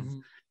of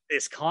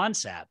this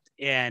concept.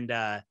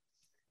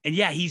 And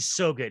yeah, he's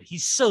so good.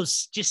 He's so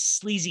just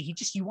sleazy.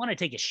 You want to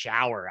take a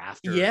shower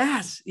after.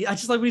 Yes. I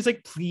just like when he's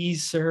like,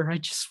 please, sir, I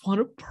just want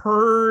to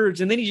purge.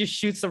 And then he just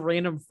shoots a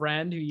random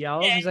friend who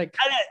yells. And he's like,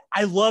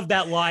 I love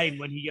that line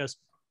when he goes,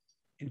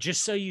 and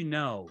just so you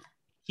know,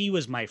 he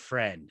was my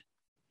friend.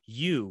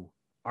 You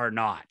are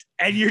not.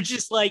 And you're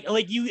just like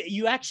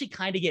you actually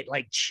kind of get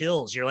like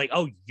chills. You're like,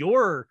 oh,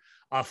 you're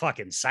a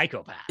fucking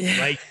psychopath.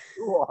 Like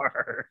you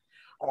are.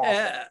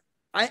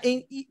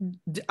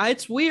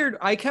 It's weird.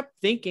 I kept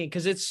thinking,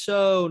 because it's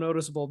so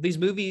noticeable. These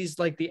movies,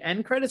 like the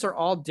end credits are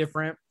all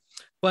different,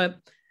 but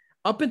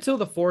up until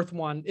the fourth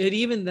one,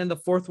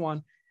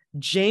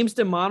 James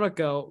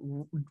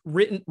DeMonaco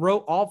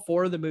wrote all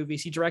 4 of the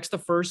movies. He directs the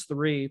first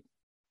 3,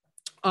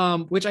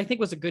 which I think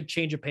was a good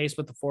change of pace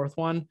with the fourth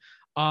one,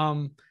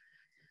 because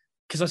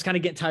I was kind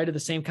of getting tired of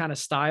the same kind of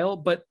style.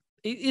 But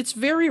it's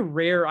very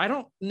rare. I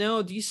don't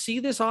know. Do you see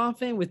this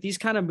often with these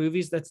kind of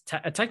movies? That's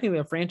technically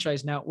a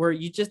franchise now, where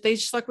they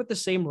stuck with the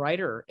same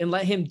writer and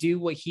let him do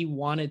what he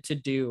wanted to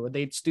do.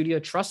 The studio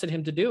trusted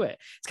him to do it.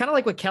 It's kind of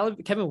like what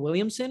Kevin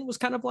Williamson was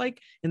kind of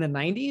like in the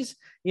 90s.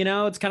 You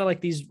know, it's kind of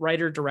like these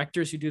writer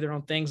directors who do their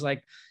own things,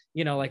 like,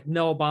 you know, like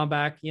Noah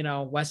Baumbach, you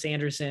know, Wes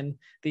Anderson,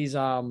 these,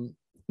 you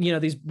know,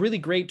 these really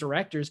great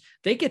directors.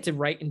 They get to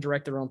write and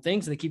direct their own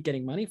things, and they keep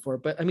getting money for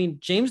it. But I mean,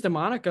 James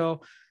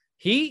DeMonaco,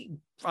 he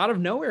out of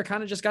nowhere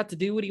kind of just got to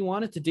do what he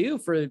wanted to do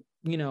for,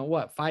 you know,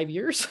 what, 5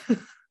 years?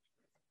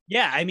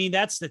 Yeah. I mean,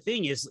 that's the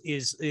thing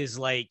is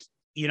like,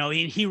 you know,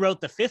 he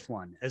wrote the 5th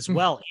one as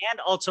well,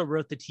 and also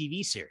wrote the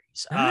TV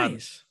series.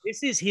 Nice.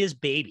 This is his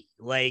baby.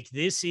 Like,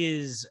 this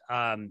is,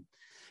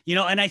 you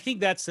know, and I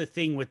think that's the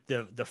thing with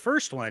the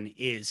first one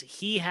is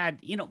he had,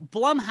 you know,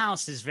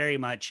 Blumhouse is very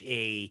much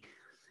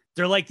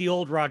they're like the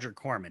old Roger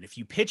Corman. If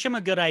you pitch him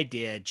a good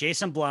idea,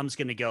 Jason Blum's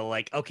going to go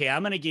like, okay,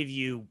 I'm going to give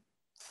you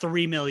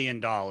 $3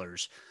 million.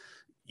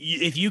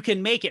 If you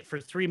can make it for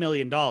 $3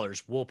 million,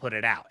 we'll put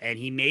it out. And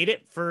he made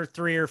it for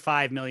 $3 or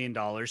 $5 million,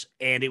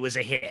 and it was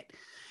a hit.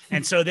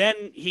 And so then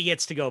he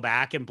gets to go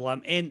back and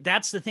Blum. And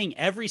that's the thing.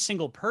 Every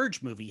single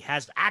Purge movie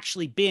has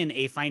actually been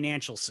a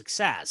financial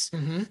success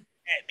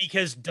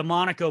because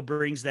DeMonico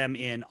brings them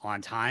in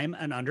on time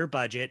and under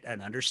budget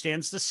and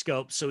understands the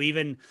scope. So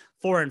even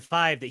 4 and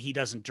 5 that he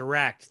doesn't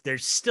direct, they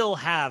still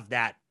have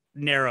that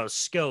narrow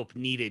scope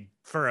needed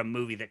for a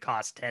movie that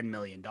costs $10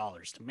 million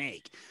to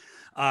make.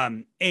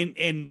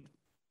 And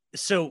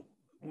so,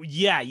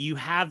 yeah, you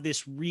have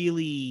this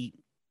really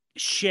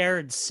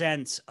shared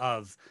sense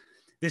of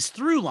this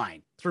through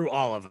line through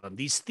all of them.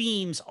 These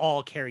themes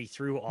all carry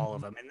through all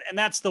of them. And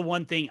that's the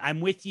one thing I'm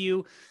with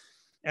you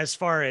as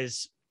far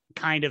as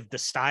kind of the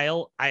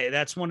style.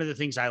 That's one of the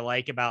things I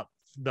like about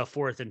the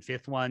 4th and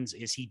 5th ones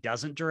is he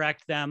doesn't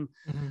direct them.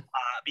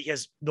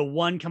 Because the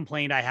one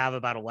complaint I have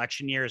about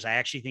Election Year is I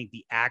actually think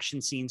the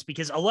action scenes,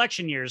 because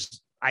Election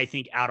Year's, I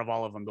think out of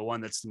all of them, the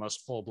one that's the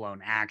most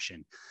full-blown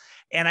action.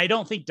 And I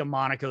don't think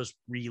DeMonico's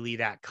really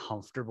that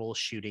comfortable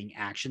shooting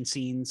action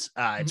scenes.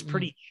 It's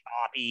pretty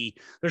choppy.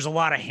 There's a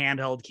lot of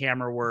handheld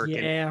camera work.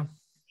 Yeah.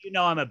 And,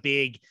 I'm a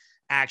big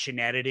action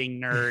editing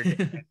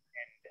nerd.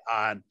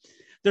 and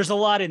there's a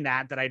lot in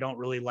that I don't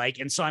really like.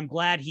 And so I'm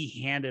glad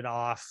he handed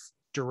off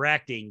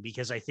directing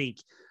because I think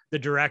the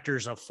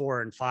directors of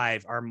 4 and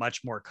 5 are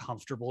much more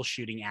comfortable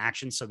shooting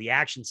action. So the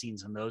action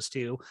scenes in those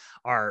two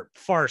are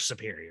far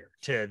superior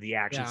to the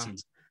action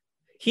scenes.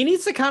 He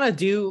needs to kind of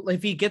do,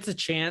 if he gets a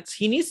chance,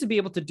 he needs to be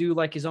able to do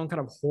like his own kind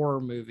of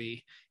horror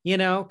movie,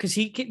 because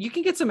you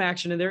can get some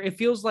action in there. It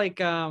feels like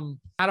Adam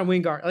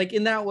Wingard, like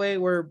in that way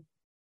where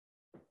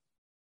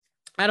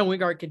Adam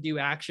Wingard could do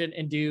action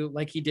and do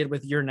like he did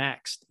with You're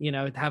Next,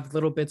 have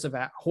little bits of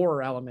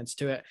horror elements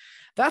to it.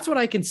 That's what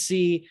I can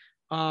see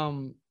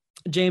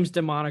James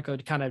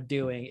DeMonico kind of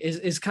doing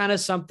is kind of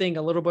something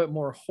a little bit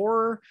more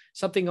horror,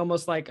 something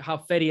almost like how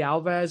Fede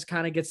Alvarez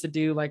kind of gets to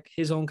do like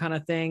his own kind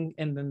of thing.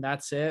 And then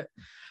that's it.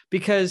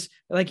 Because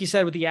like you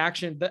said, with the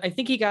action, I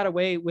think he got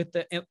away with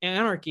the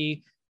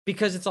Anarchy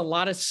because it's a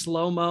lot of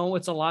slow-mo.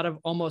 It's a lot of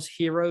almost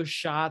hero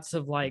shots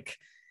of like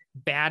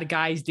bad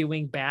guys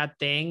doing bad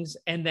things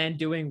and then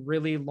doing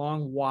really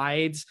long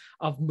wides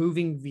of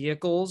moving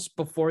vehicles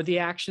before the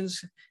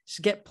actions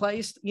get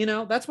placed.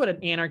 That's what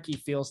an Anarchy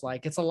feels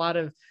like. It's a lot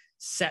of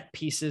set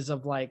pieces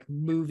of like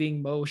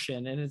moving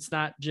motion, and it's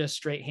not just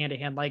straight hand to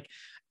hand. Like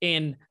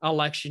in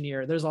Election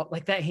Year, there's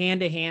like that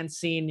hand to hand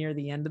scene near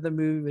the end of the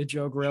movie with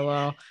Joe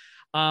Grillo.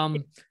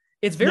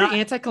 It's very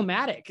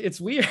anticlimactic. It's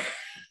weird.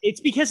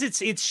 It's because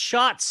it's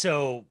shot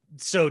so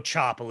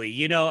choppily.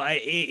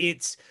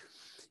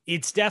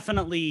 It's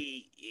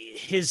definitely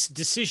his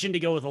decision to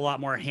go with a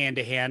lot more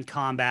hand-to-hand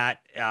combat,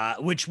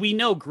 which we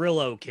know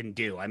Grillo can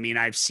do. I mean,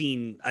 I've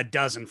seen a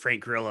dozen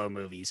Frank Grillo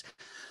movies.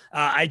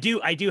 I do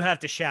have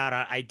to shout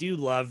out. I do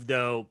love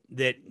though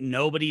that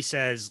nobody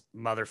says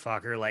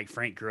motherfucker like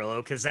Frank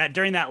Grillo, because that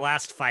during that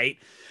last fight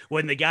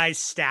when the guy's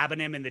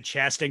stabbing him in the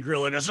chest and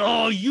Grillo goes,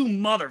 "Oh, you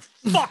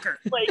motherfucker!"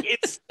 Like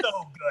it's so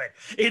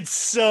good. It's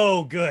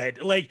so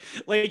good. Like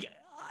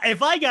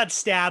if I got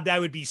stabbed, I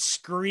would be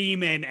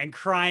screaming and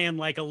crying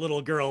like a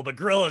little girl. But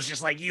Grillo's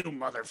just like, "You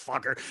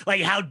motherfucker!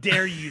 Like how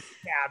dare you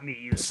stab me,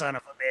 you son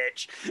of a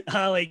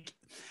bitch!"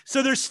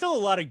 So there's still a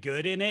lot of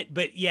good in it,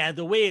 but yeah,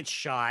 the way it's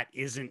shot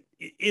isn't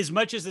as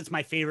much as it's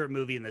my favorite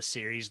movie in the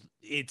series.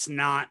 It's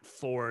not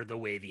for the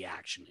way the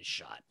action is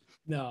shot.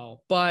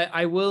 No, but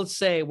I will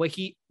say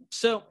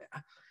so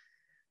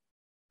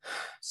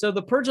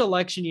the Purge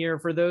Election Year,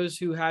 for those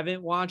who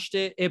haven't watched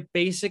it, it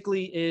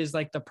basically is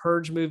like the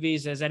Purge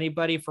movies as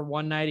anybody for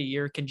one night a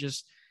year can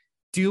just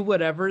do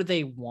whatever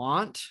they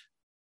want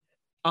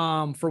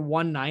for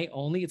one night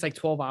only. It's like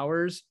 12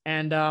 hours.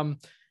 And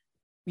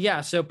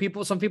yeah, so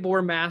some people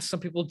wear masks, some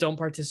people don't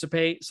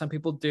participate, some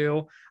people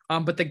do.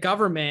 But the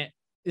government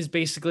is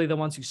basically the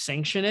ones who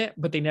sanction it,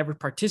 but they never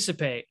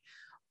participate.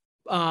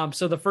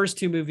 So the first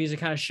two movies, it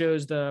kind of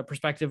shows the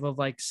perspective of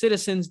like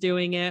citizens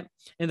doing it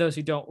and those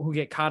who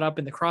get caught up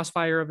in the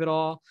crossfire of it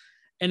all.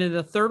 And in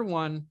the third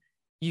one,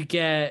 you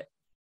get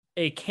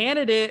a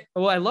candidate.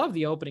 Well, I love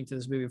the opening to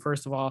this movie,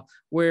 first of all,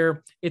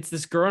 where it's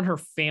this girl and her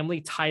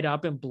family tied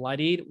up and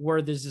bloodied,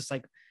 where there's this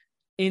like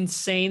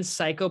insane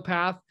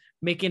psychopath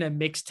making a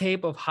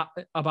mixtape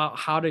about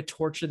how to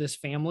torture this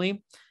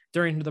family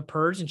during the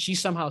purge, and she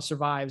somehow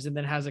survives and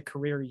then has a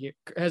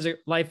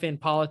life in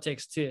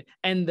politics to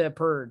end the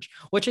purge,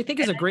 which I think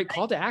is a great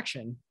call to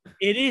action.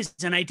 It is.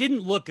 And I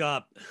didn't look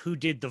up who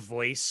did the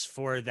voice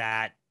for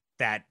that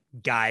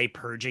guy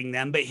purging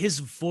them, but his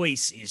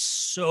voice is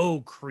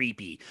so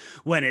creepy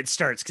when it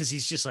starts, because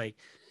he's just like,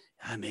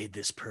 "I made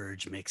this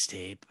purge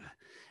mixtape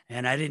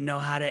and I didn't know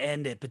how to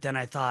end it, but then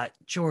I thought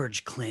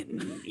George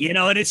Clinton,"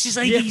 and it's just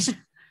like, he's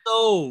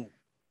so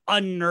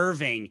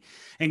unnerving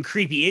and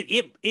creepy.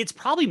 It's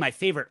probably my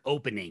favorite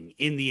opening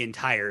in the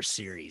entire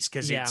series,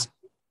 because it's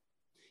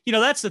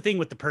that's the thing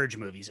with the Purge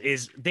movies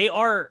is they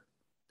are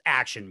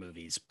action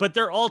movies, but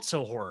they're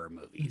also horror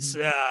movies.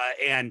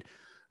 And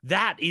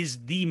that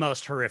is the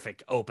most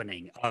horrific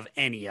opening of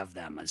any of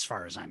them, as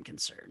far as I'm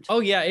concerned.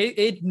 Oh yeah,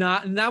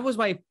 and that was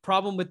my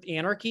problem with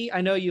Anarchy. I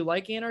know you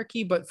like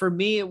Anarchy, but for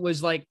me, it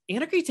was like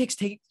Anarchy takes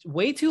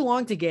way too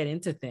long to get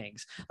into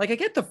things. Like I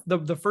get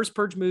the first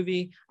Purge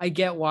movie, I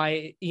get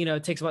why, you know,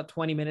 it takes about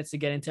 20 minutes to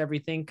get into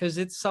everything because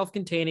it's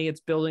self-containing, it's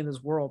building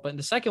this world. But in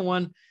the second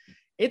one,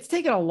 it's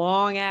taken a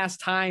long ass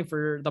time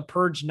for the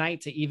Purge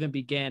night to even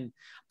begin.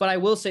 But I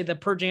will say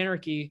that Purge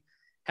Anarchy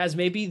has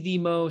maybe the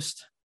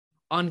most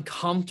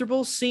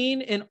uncomfortable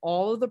scene in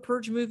all of the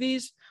Purge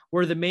movies,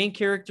 where the main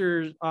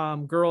character,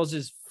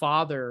 girls'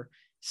 father,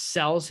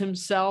 sells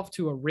himself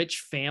to a rich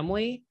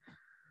family.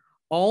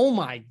 Oh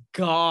my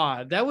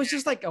God. That was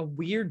just like a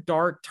weird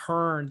dark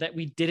turn that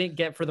we didn't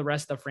get for the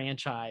rest of the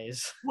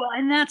franchise. Well,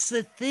 and that's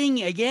the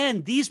thing.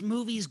 Again, these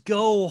movies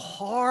go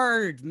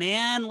hard,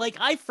 man. Like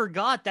I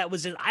forgot that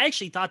was I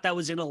actually thought that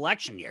was in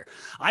Election Year.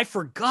 I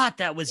forgot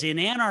that was in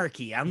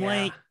Anarchy. I'm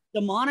like,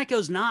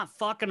 DeMonico's not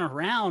fucking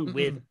around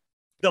with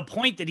the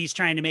point that he's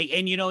trying to make.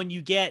 And, you know, and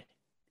you get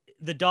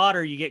the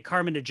daughter, you get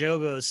Carmen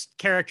DeJogo's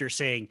character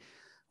saying,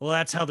 well,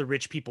 that's how the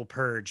rich people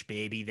purge,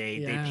 baby. They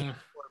pay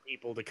poor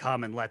people to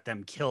come and let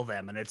them kill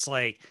them. And it's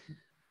like,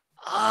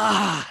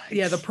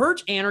 the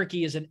Purge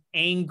Anarchy is an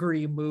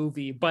angry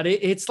movie, but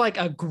it's like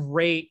a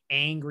great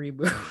angry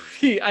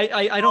movie.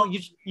 I don't,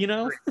 you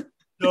know,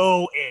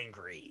 so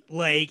angry,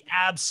 like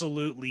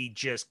absolutely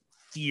just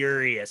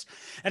furious.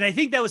 And I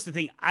think that was the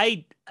thing.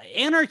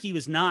 Anarchy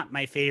was not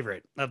my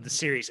favorite of the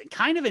series, and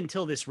kind of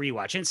until this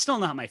rewatch, and it's still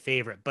not my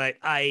favorite, but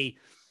I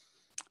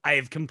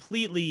have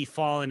completely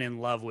fallen in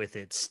love with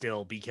it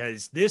still,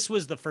 because this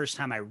was the first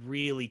time I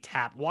really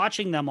tapped,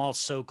 watching them all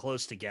so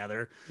close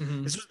together.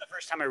 This was the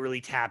first time I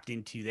really tapped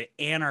into that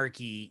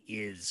Anarchy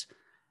is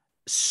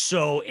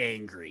so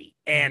angry,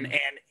 and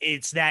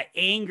it's that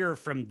anger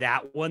from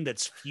that one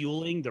that's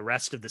fueling the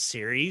rest of the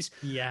series.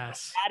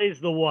 Yes, that is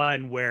the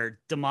one where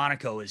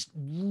DeMonico is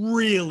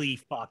really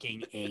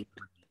fucking angry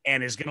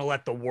and is going to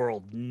let the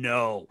world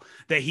know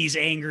that he's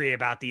angry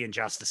about the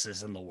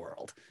injustices in the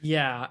world.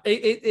 Yeah,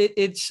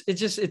 it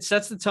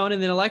sets the tone.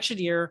 And then Election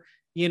Year,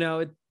 you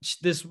know,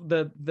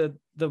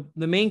 the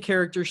main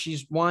character,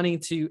 she's wanting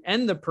to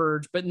end the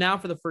Purge, but now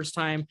for the first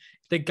time,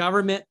 the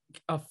government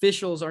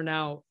officials are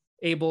now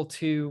able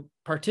to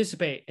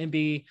participate and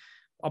be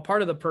a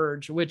part of the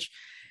Purge, which,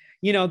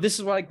 you know, this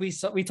is what, like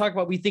we talk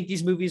about, we think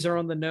these movies are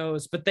on the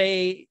nose, but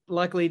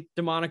luckily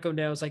DeMonico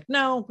knows, like,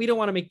 no, we don't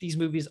want to make these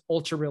movies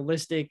ultra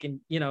realistic and,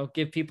 you know,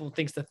 give people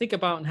things to think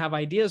about and have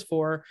ideas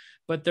for,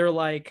 but they're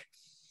like,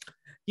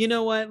 you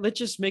know what, let's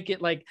just make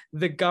it like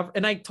the government.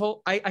 And I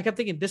kept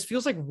thinking, this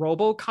feels like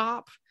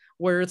RoboCop,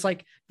 where it's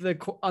like the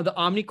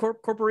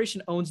Omnicorp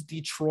Corporation owns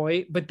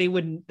Detroit, but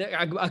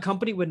a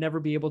company would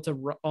never be able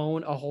to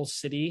own a whole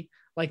city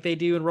like they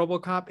do in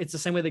RoboCop. It's the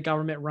same way the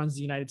government runs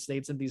the United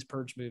States in these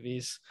Purge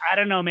movies. I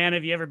don't know, man.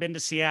 Have you ever been to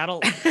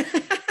Seattle?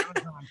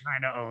 Amazon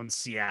kind of owns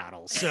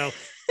Seattle. So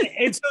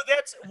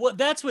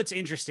that's what's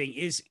interesting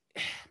is,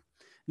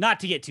 not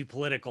to get too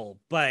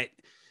political, but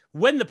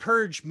when the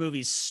Purge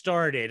movies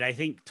started, I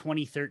think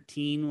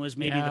 2013 was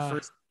maybe the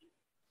first.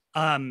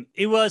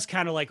 It was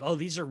kind of like, oh,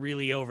 these are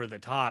really over the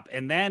top.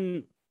 And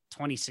then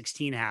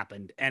 2016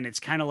 happened, and it's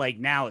kind of like,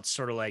 now it's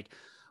sort of like,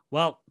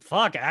 well,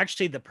 fuck,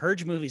 actually the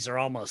Purge movies are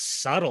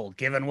almost subtle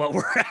given what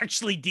we're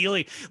actually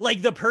dealing.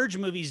 Like the Purge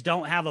movies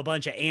don't have a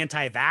bunch of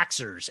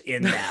anti-vaxxers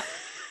in them.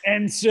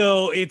 And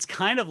so it's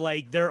kind of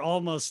like they're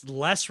almost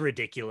less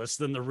ridiculous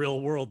than the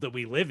real world that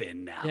we live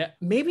in now. Yeah,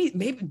 maybe,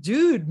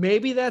 dude,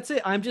 maybe that's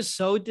it. I'm just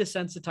so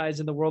desensitized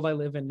in the world I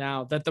live in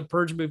now that the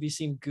Purge movies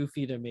seem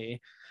goofy to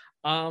me.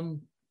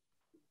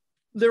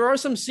 There are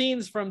some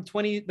scenes from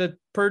the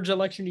Purge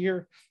Election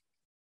Year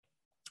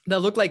that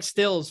look like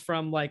stills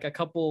from like a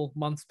couple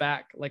months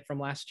back, like from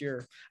last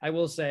year. I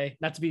will say,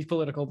 not to be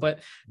political, but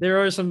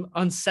there are some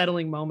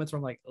unsettling moments where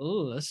I'm like,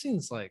 oh, this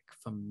seems like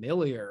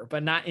familiar,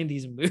 but not in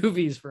these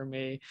movies for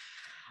me.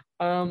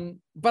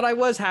 But I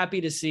was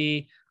happy to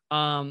see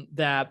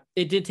that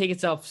it did take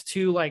itself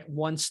to like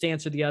one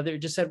stance or the other. It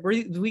just said,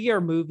 we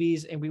are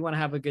movies and we want to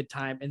have a good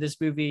time. And this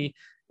movie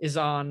is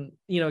on,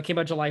 you know, it came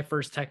out July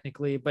 1st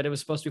technically, but it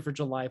was supposed to be for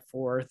July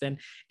 4th, and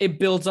it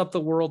builds up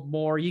the world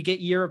more. You get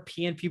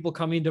European people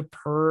coming to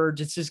Purge.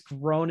 It's just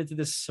grown into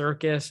this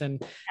circus.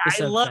 And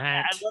I love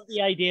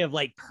the idea of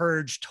like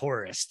Purge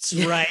tourists,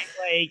 right?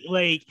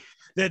 like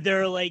that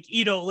they're like,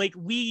 you know, like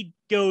we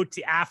go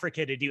to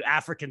Africa to do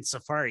African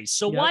safaris.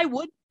 So why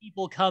would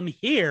people come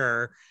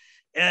here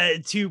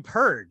to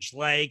Purge?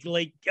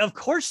 Like, of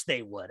course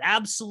they would.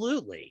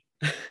 Absolutely.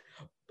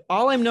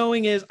 All I'm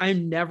knowing is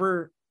I'm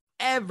never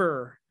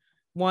ever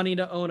wanting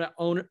to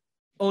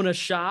own a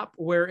shop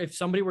where if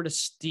somebody were to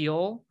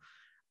steal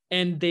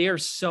and they are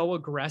so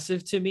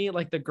aggressive to me,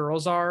 like the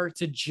girls are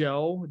to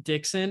Joe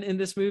Dixon in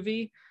this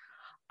movie,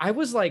 I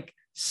was like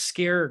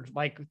scared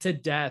like to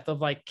death of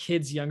like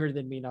kids younger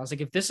than me. And I was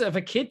like, if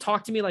a kid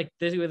talked to me like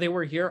this, they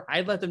were here,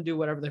 I'd let them do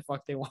whatever the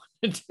fuck they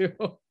wanted to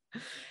do.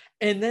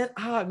 And then,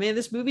 man,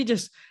 this movie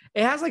just,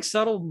 it has like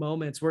subtle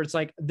moments where it's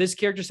like this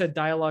character said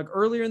dialogue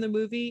earlier in the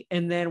movie.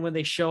 And then when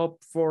they show up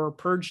for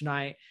Purge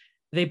Night,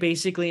 they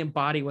basically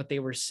embody what they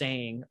were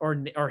saying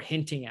or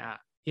hinting at,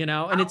 you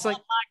know? And it's like,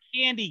 my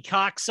candy,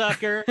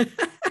 cocksucker.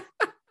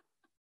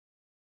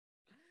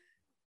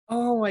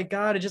 oh my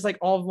God. It's just like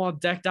all of them all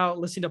decked out,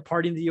 listening to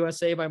Party in the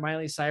USA by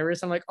Miley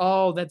Cyrus. I'm like,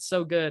 oh, that's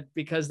so good,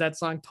 because that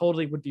song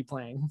totally would be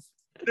playing.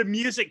 The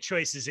music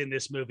choices in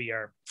this movie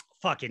are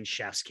fucking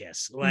chef's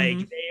kiss. Like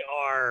they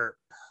are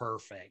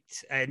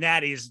perfect. And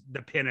that is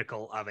the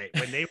pinnacle of it.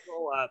 When they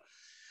roll up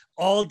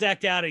all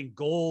decked out in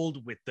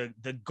gold with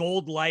the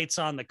gold lights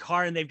on the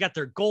car, and they've got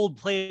their gold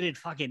plated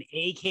fucking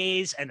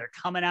AKs, and they're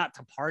coming out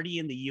to Party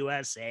in the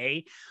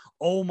USA.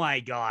 Oh my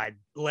God.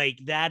 Like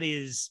that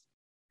is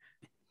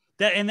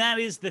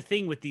the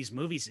thing with these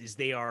movies, is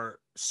they are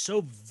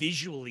so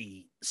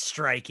visually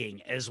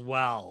striking as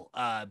well.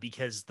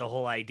 Because the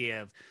whole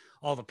idea of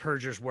all the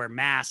purgers wear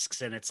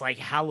masks, and it's like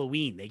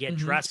Halloween. They get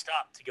dressed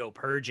up to go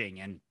purging,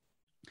 and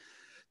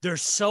they're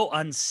so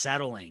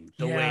unsettling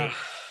the way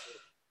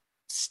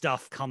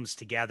stuff comes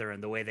together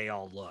and the way they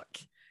all look.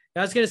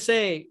 I was going to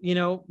say, you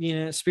know,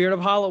 Spirit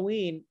of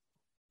Halloween,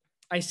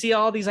 I see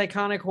all these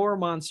iconic horror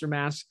monster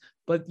masks,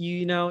 but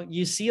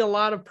you see a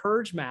lot of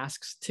purge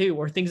masks too,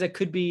 or things that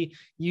could be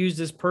used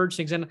as purge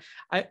things. And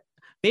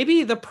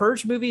maybe the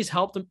Purge movies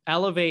helped them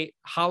elevate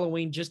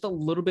Halloween just a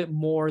little bit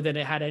more than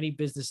it had any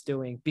business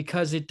doing,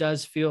 because it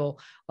does feel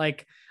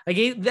like, I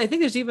think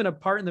there's even a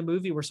part in the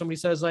movie where somebody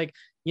says, like,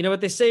 you know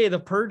what they say, the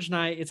Purge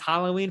night, it's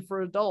Halloween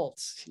for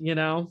adults, you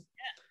know?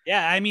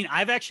 Yeah. I mean,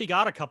 I've actually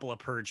got a couple of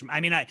Purge.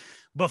 I mean,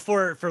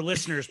 before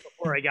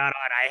I got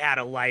on, I had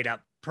a light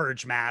up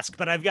Purge mask,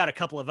 but I've got a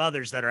couple of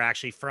others that are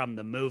actually from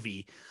the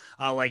movie.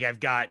 Like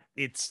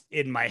it's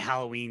in my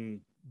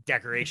Halloween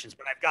decorations,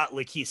 but I've got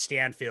Lakeith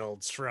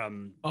Stanfield's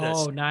from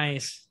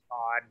nice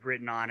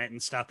written on it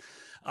and stuff.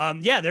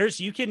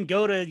 You can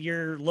go to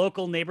your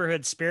local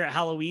neighborhood Spirit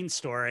Halloween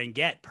store and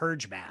get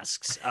Purge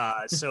masks.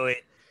 So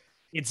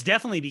it's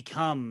definitely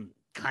become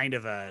kind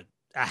of a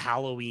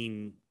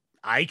Halloween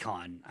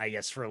icon, I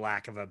guess, for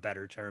lack of a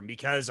better term,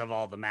 because of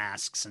all the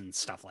masks and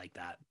stuff like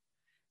that.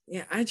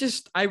 Yeah,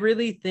 I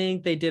really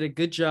think they did a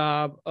good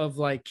job of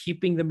like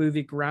keeping the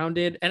movie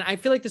grounded. And I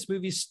feel like this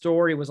movie's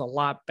story was a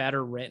lot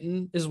better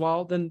written as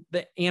well than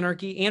the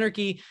Anarchy.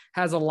 Anarchy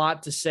has a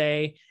lot to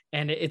say,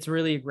 and it's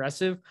really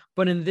aggressive.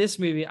 But in this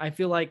movie, I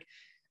think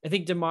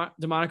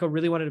DeMonico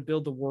really wanted to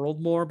build the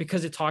world more,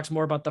 because it talks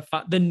more about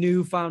the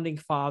new founding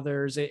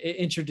fathers. It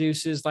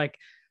introduces like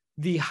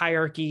the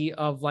hierarchy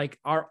of like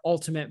our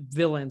ultimate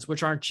villains,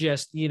 which aren't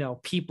just,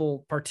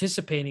 people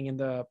participating in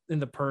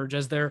the purge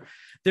as their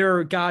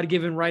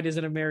God-given right as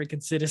an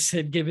American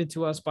citizen given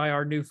to us by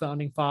our new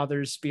founding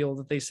fathers spiel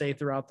that they say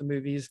throughout the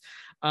movies.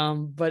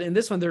 But in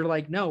this one, they're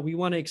like, no, we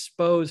want to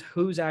expose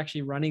who's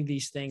actually running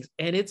these things.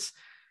 And it's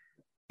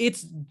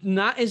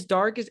not as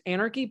dark as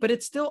Anarchy, but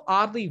it's still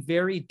oddly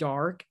very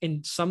dark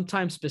and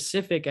sometimes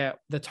specific at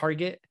the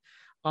target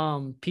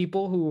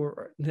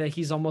people that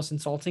he's almost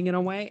insulting in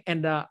a way.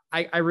 And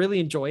I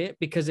really enjoy it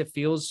because it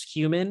feels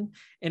human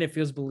and it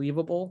feels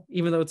believable,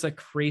 even though it's a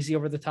crazy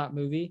over the top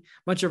movie,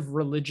 much of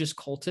religious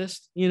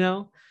cultist,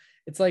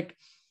 it's like,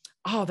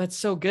 oh, that's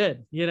so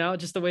good.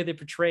 Just the way they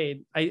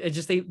portrayed,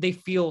 they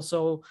feel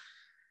so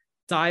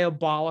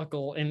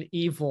diabolical and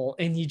evil,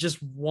 and you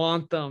just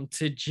want them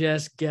to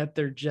just get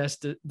their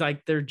jest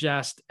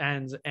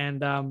ends.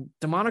 And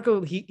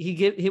DeMonico,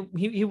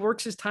 he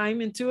works his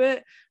time into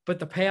it, but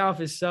the payoff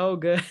is so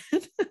good.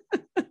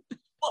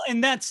 Well,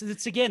 and that's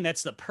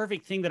the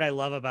perfect thing that I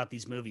love about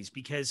these movies,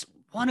 because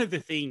one of the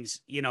things,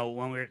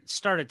 when we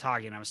started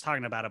talking, I was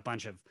talking about a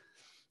bunch of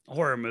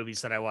horror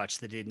movies that I watched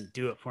that didn't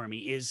do it for me,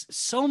 is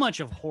so much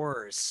of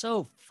horror is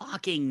so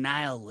fucking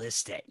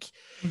nihilistic.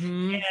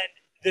 Mm-hmm. And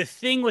the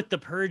thing with the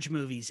Purge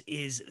movies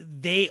is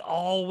they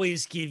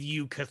always give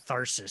you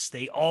catharsis.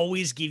 They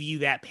always give you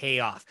that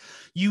payoff.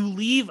 You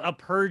leave a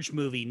Purge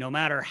movie, no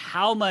matter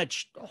how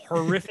much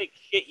horrific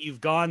shit you've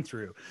gone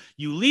through,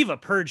 you leave a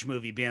Purge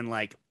movie being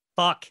like,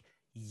 fuck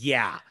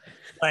yeah.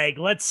 Like,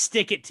 let's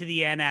stick it to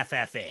the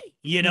NFFA.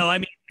 I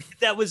mean,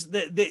 that was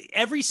the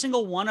every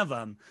single one of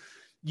them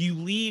you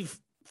leave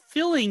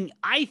feeling,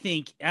 I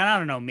think, and I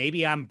don't know,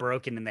 maybe I'm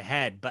broken in the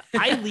head, but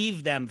I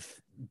leave them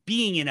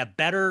being in a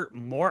better,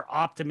 more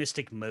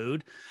optimistic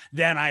mood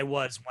than I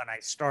was when I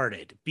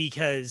started,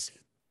 because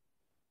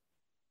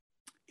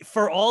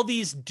for all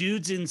these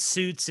dudes in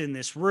suits in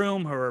this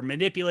room who are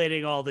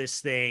manipulating all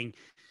this thing,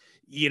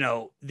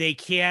 they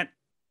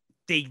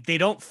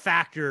don't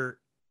factor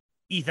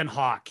Ethan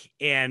Hawke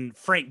and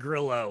Frank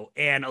Grillo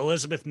and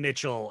Elizabeth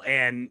Mitchell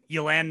and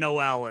Yolande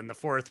Noel in the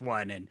fourth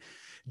one, and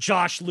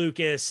Josh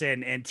Lucas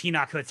and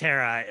Tina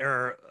Huerta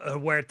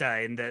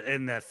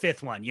in the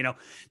fifth one.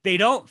 They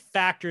don't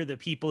factor the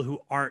people who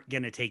aren't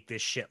going to take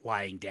this shit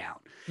lying down.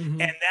 Mm-hmm.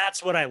 And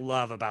that's what I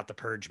love about the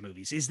Purge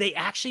movies, is they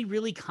actually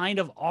really kind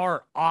of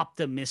are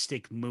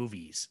optimistic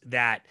movies,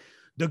 that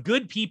the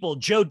good people,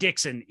 Joe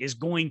Dixon is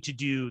going to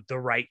do the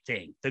right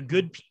thing. The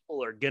good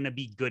people are going to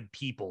be good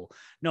people,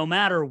 no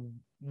matter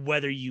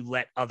whether you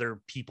let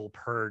other people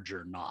purge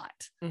or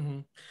not. Mm-hmm.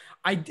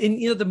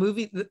 The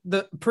movie,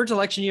 the Purge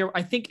election year,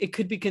 I think it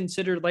could be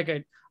considered like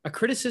a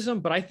criticism,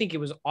 but I think it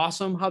was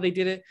awesome how they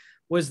did it.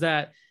 Was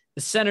that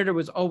the senator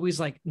was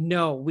always like,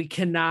 no, we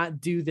cannot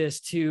do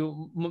this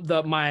to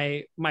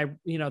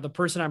the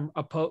person I'm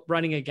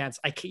running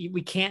against.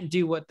 We can't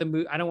do what the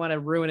movie. I don't want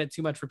to ruin it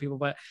too much for people,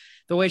 but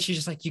the way she's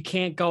just like, you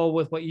can't go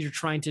with what you're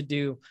trying to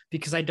do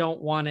because I don't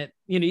want it.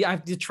 I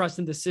have to trust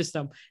in the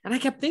system. And I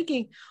kept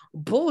thinking,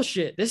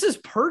 bullshit, this is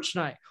Purge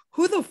night.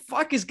 Who the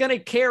fuck is going to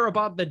care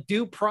about the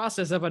due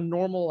process of a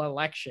normal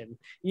election?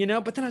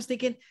 But then I was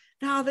thinking,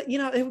 no, that,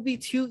 it would be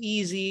too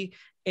easy.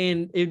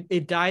 And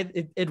it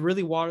died. It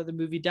really watered the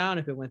movie down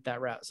if it went that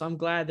route. So I'm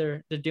glad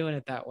they're doing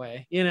it that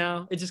way.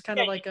 It's just kind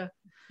of like a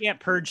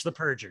purge the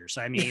purgers.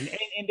 I mean,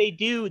 and they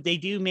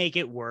do make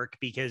it work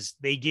because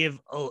they give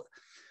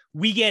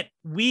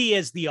we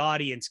as the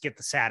audience get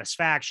the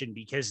satisfaction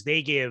because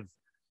they give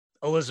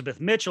Elizabeth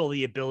Mitchell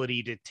the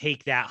ability to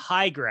take that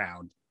high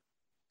ground.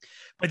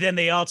 But then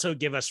they also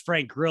give us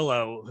Frank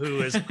Grillo,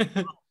 who is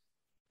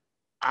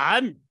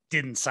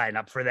didn't sign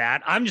up for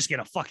that. I'm just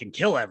going to fucking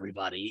kill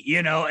everybody,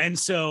 And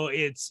so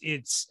it's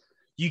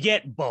you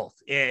get both,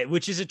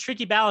 which is a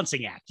tricky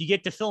balancing act. You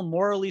get to feel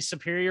morally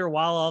superior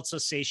while also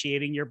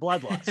satiating your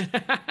bloodlust.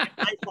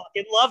 I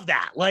fucking love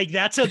that. Like,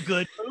 that's a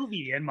good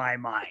movie in my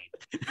mind.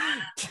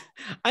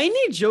 I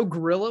need Joe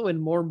Grillo in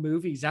more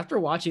movies. After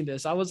watching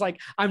this, I was like,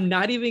 I'm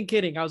not even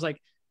kidding. I was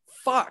like,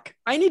 fuck,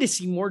 I need to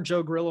see more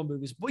Joe Grillo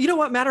movies. But you know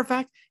what? Matter of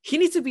fact, he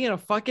needs to be in a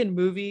fucking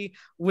movie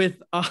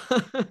with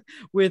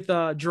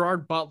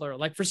Gerard Butler.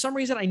 Like, for some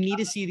reason, I need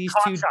to see these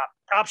two.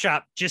 Cop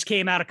Shop just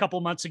came out a couple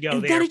months ago.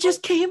 And then it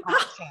just came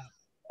out.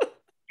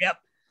 Yep.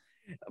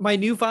 My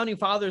new founding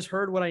fathers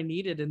heard what I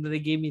needed, and they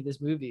gave me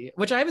this movie,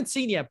 which I haven't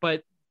seen yet.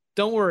 But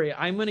don't worry,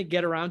 I'm going to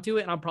get around to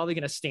it, and I'm probably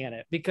going to stand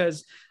it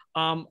because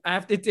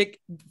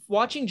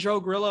watching Joe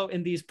Grillo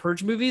in these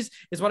Purge movies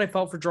is what I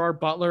felt for Gerard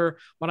Butler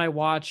when I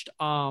watched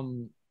what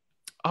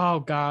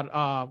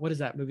is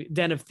that movie,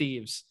 Den of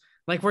Thieves.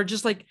 Like, we're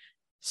just like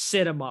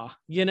cinema,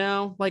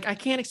 like I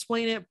can't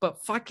explain it,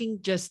 but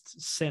fucking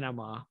just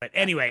cinema. But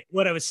anyway,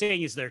 what I was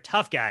saying is they're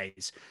tough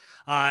guys.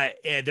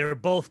 They're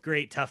both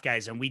great tough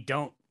guys, and we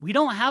don't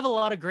have a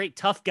lot of great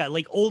tough guys,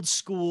 like old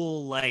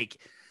school, like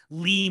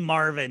Lee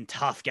Marvin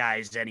tough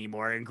guys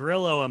anymore, and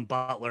Grillo and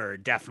Butler are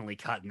definitely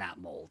cutting that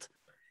mold.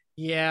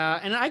 Yeah,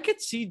 and I could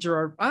see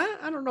Gerard.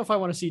 I don't know if I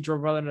want to see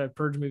Gerard Butler in a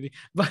Purge movie,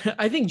 but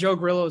I think Joe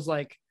Grillo is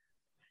like,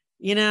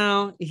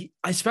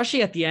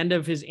 especially at the end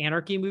of his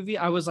Anarchy movie,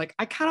 I was like,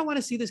 I kind of want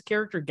to see this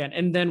character again.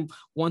 And then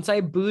once I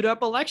boot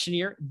up election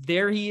year,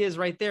 there he is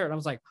right there, and I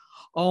was like,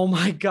 oh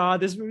my god,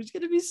 this movie's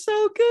gonna be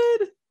so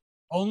good.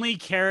 Only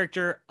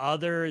character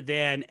other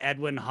than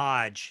Edwin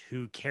Hodge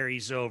who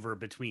carries over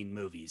between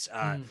movies.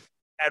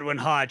 Edwin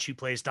Hodge, who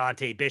plays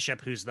Dante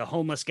Bishop, who's the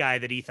homeless guy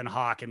that Ethan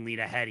Hawke and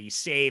Lena Headey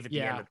save at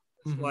the end of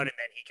this one, and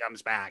then he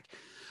comes back.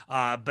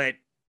 But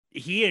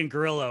he and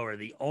Grillo are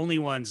the only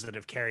ones that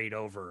have carried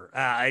over.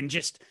 And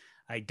just,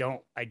 I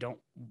don't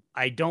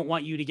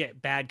want you to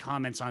get bad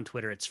comments on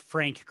Twitter. It's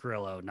Frank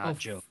Grillo, not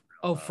Joe.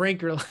 Oh, Frank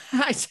Grillo.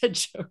 I said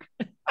Joe.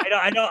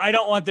 I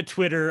don't want the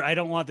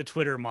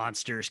Twitter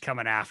monsters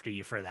coming after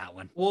you for that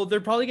one. Well,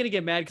 they're probably gonna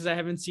get mad because I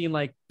haven't seen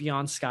like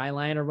Beyond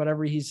Skyline or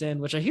whatever he's in,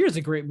 which I hear is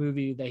a great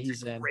movie that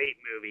he's in. Great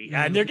movie,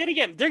 and they're gonna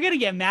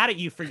get mad at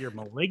you for your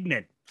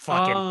Malignant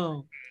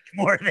fucking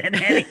more than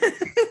anything.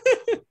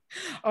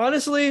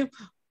 Honestly,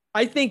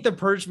 I think the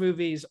Purge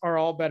movies are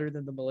all better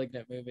than the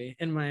Malignant movie,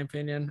 in my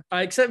opinion.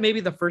 Except maybe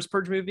the first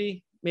Purge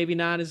movie, maybe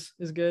not as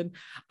good.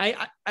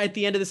 I at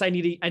the end of this, I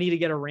need to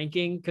get a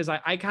ranking because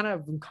I kind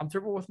of am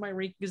comfortable with my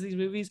rankings of these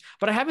movies,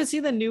 but I haven't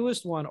seen the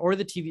newest one or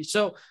the TV.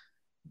 So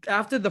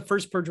after the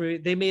first Purge movie,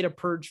 they made a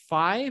Purge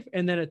 5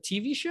 and then a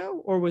TV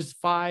show, or was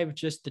 5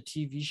 just the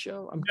TV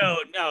show?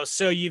 No.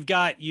 So you've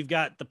got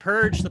the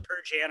Purge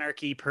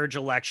Anarchy, Purge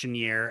Election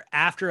Year.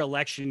 After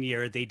Election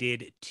Year, they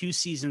did 2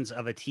 seasons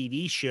of a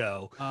TV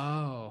show.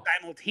 Oh.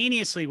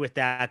 Simultaneously with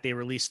that, they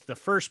released the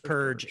first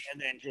Purge, and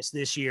then just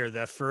this year,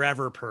 the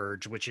Forever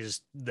Purge, which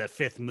is the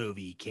 5th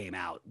movie, came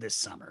out this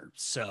summer.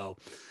 So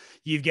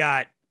you've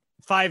got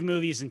 5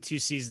 movies and 2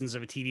 seasons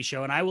of a TV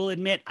show. And I will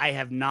admit, I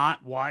have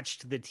not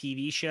watched the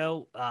TV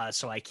show,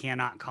 so I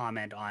cannot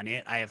comment on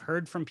it. I have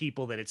heard from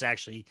people that it's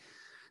actually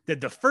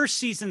that the first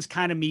season's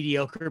kind of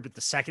mediocre, but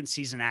the second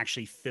season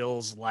actually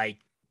feels like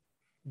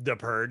the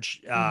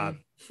Purge.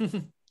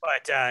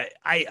 But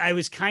I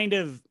was kind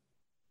of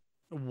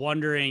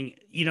wondering,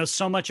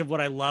 so much of what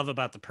I love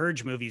about the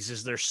Purge movies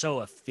is they're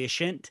so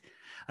efficient.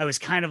 I was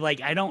kind of like,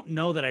 I don't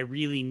know that I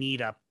really need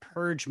a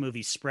Purge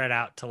movie spread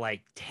out to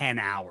like 10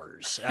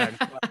 hours. I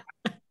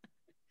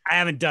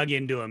haven't dug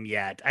into them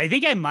yet. I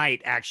think I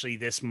might actually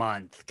this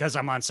month, because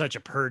I'm on such a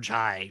Purge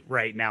high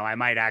right now. I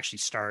might actually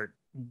start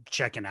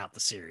checking out the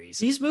series.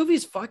 These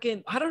movies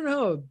fucking, I don't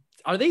know.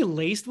 Are they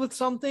laced with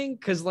something?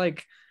 Because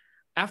like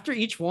after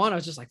each one, I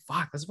was just like,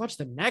 fuck, let's watch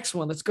the next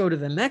one. Let's go to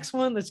the next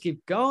one. Let's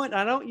keep going.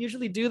 I don't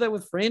usually do that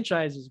with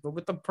franchises, but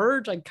with the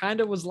Purge, I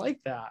kind of was like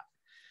that.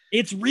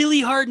 It's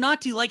really hard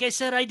not to. Like I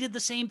said, I did the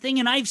same thing,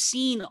 and I've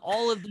seen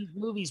all of these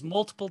movies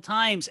multiple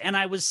times, and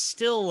I was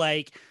still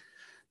like,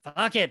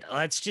 fuck it,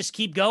 let's just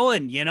keep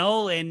going, you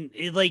know? And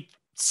it, like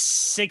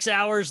 6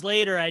 hours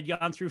later, I'd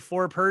gone through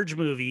 4 Purge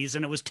movies,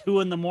 and it was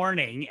 2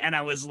 a.m, and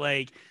I was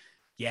like,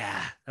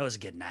 yeah, that was a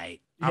good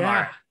night. I'm all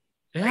right.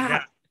 Yeah.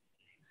 Like,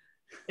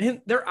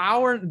 and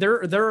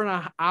they're in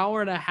an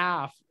hour and a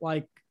half,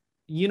 like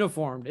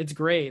uniformed. It's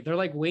great. They're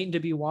like waiting to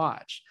be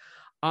watched.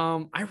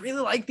 I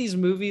really like these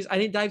movies. I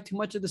didn't dive too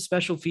much of the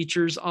special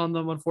features on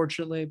them,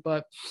 unfortunately,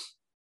 but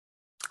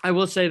I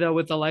will say though,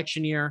 with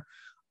election year,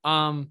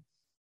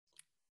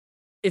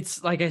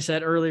 it's like I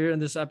said earlier in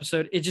this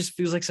episode, it just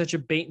feels like such a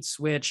bait and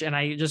switch, and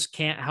I just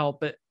can't help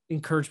but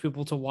encourage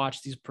people to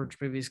watch these Purge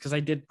movies because I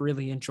did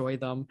really enjoy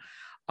them.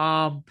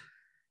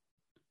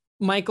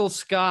 Michael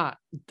Scott,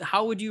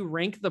 how would you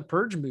rank the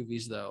Purge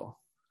movies though?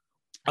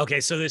 Okay,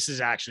 so this is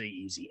actually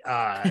easy.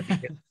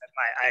 Because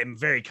I'm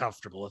very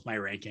comfortable with my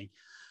ranking.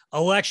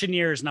 Election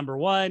year is number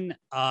 1.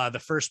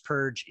 The first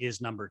Purge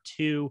is number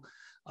 2.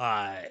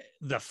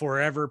 The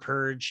Forever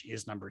Purge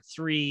is number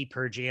 3.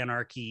 Purge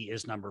Anarchy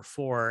is number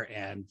 4,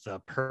 and The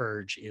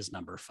Purge is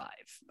number 5.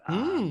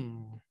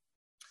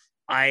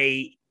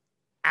 I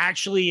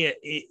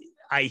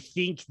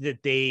think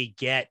that they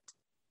get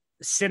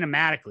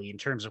cinematically in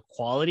terms of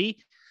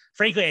quality.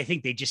 Frankly, I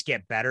think they just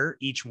get better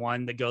each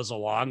one that goes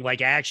along.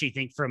 Like, I actually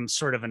think from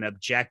sort of an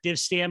objective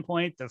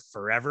standpoint, the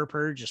Forever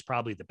Purge is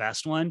probably the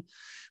best one,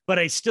 but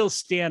I still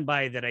stand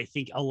by that. I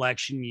think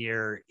election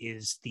year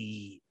is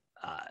the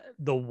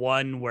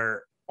one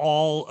where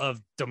all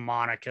of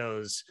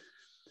DeMonico's,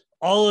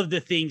 all of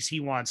the things he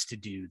wants to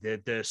do,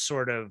 the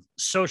sort of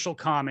social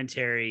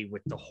commentary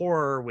with the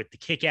horror, with the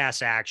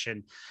kick-ass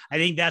action, I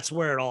think that's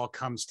where it all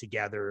comes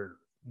together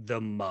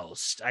the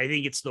most. I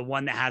think it's the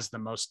one that has the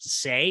most to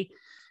say.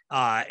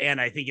 And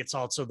I think it's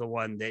also the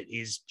one that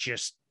is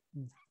just,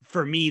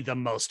 for me, the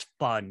most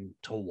fun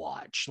to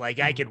watch. Like,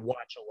 I could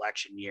watch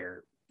election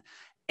year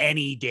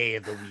any day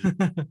of the week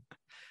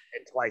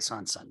and twice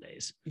on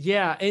Sundays.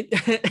 Yeah. And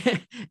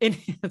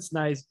it's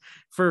nice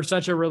for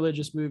such a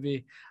religious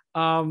movie.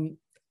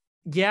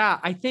 Yeah,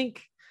 I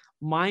think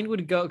mine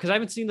would go, because I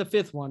haven't seen the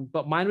 5th one,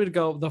 but mine would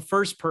go the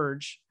first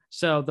Purge.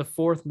 So the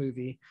 4th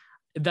movie,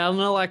 then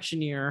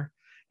election year.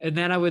 And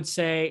then I would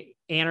say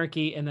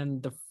Anarchy, and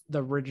then the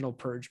original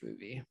Purge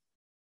movie.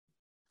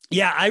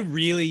 Yeah, I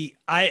really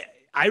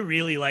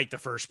like the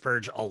first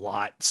Purge a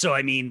lot. So,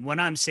 I mean, when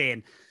I'm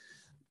saying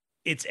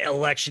it's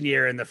election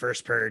year and the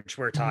first Purge,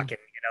 we're talking,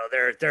 you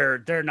know,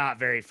 they're not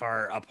very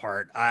far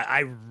apart.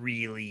 I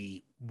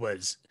really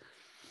was,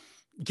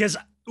 because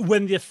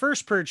when the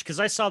first Purge, because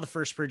I saw the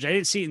first Purge, I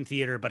didn't see it in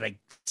theater, but I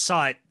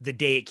saw it the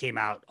day it came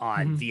out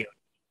on VOD.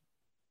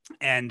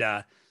 And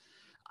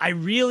I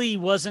really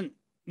wasn't,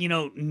 you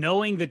know,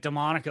 knowing that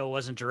DeMonico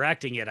wasn't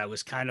directing it, I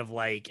was kind of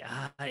like,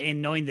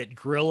 and knowing that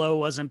Grillo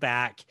wasn't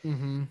back,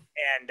 and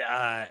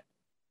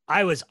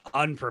I was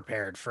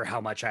unprepared for how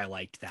much I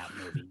liked that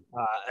movie,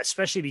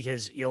 especially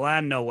because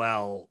Ilan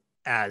Noel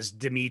as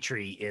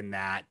Dimitri in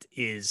that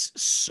is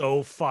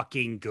so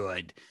fucking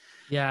good.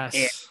 Yes.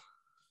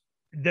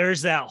 And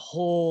there's that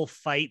whole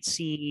fight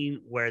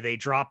scene where they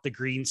drop the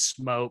green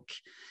smoke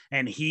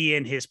and he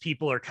and his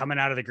people are coming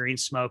out of the green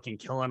smoke and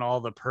killing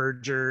all the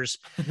purgers.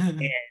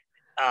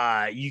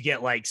 And you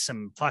get like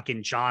some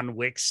fucking John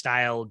Wick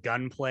style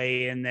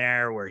gunplay in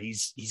there where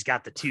he's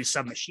got the 2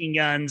 submachine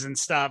guns and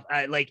stuff.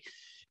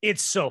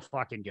 It's so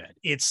fucking good.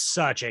 It's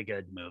such a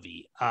good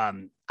movie.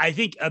 I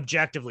think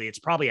objectively,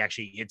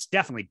 it's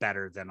definitely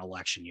better than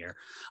election year.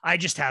 I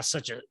just have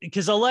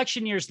because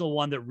election year is the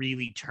one that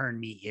really turned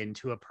me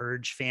into a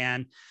Purge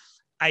fan.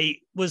 I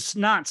was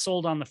not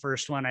sold on the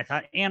first one. I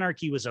thought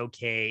Anarchy was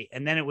okay.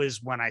 And then it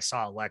was when I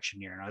saw election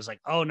year and I was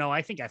like, oh no,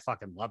 I think I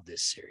fucking love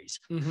this series.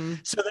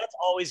 So that's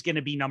always going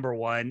to be number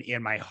 1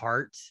 in my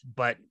heart.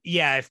 But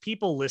yeah, if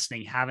people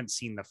listening haven't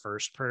seen the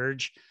first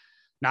Purge,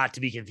 not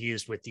to be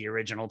confused with the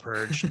original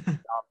Purge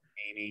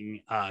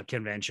naming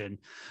convention,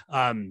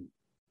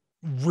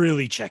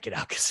 really check it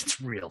out because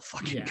it's real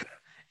fucking good.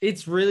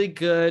 It's really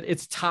good.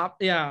 It's top.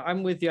 Yeah,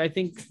 I'm with you. I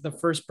think the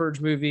first Purge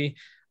movie,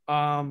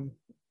 I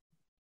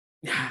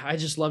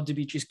just love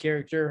Dimitri's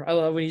character. I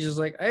love when he's just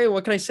like, hey,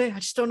 what can I say? I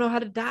just don't know how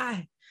to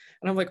die.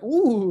 And I'm like,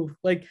 ooh,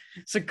 like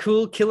some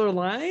cool killer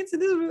lines in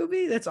this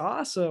movie. That's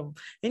awesome.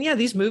 And yeah,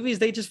 these movies,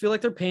 they just feel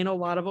like they're paying a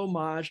lot of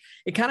homage.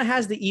 It kind of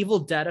has the Evil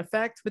Dead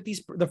effect with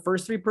the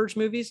first 3 Purge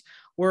movies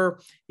where,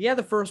 yeah,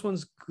 the first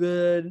one's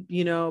good,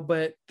 you know,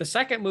 but the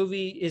second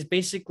movie is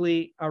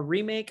basically a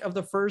remake of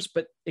the first,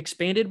 but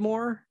expanded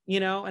more, you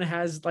know, and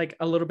has like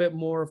a little bit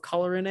more of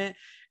color in it.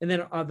 And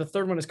then the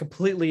third one is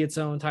completely its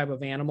own type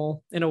of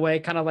animal in a way,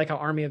 kind of like how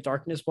Army of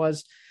Darkness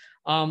was.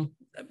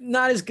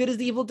 Not as good as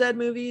the Evil Dead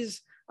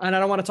movies. And I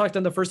don't want to talk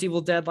to the first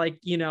Evil Dead, like,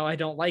 you know, I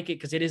don't like it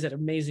because it is an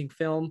amazing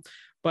film,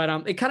 but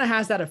it kind of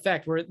has that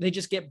effect where they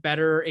just get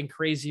better and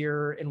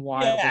crazier and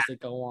wild as they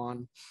go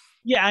on.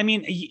 Yeah, I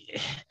mean,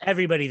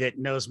 everybody that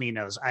knows me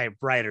knows I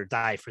ride or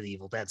die for the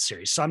Evil Dead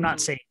series. So I'm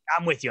not saying,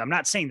 I'm with you. I'm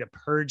not saying the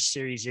Purge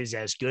series is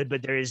as good,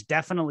 but there is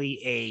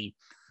definitely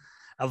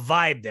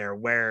vibe there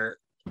where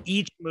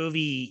each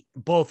movie,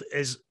 both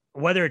as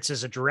whether it's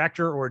as a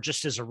director or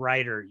just as a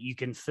writer, you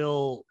can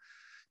feel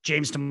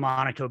James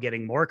DeMonaco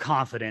getting more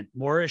confident,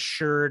 more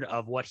assured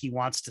of what he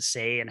wants to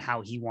say and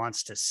how he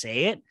wants to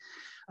say it.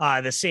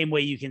 The same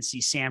way you can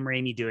see Sam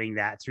Raimi doing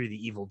that through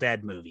the Evil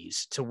Dead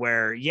movies, to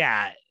where,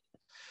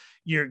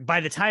 you're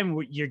by the time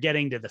you're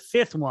getting to the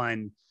fifth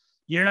one,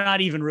 you're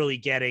not even really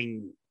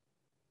getting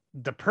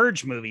the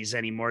Purge movies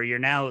anymore. You're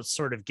now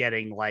sort of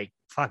getting like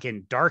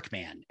fucking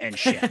Darkman and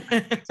shit.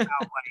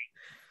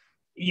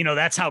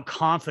 That's how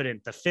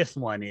confident the fifth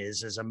one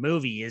is as a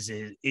movie, is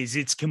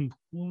it's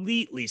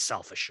completely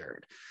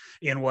self-assured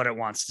in what it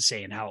wants to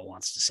say and how it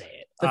wants to say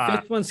it. The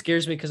fifth one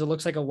scares me because it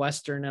looks like a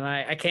Western, and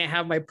I can't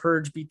have my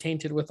Purge be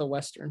tainted with a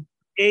Western.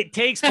 It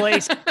takes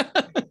place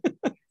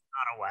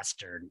not a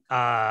Western.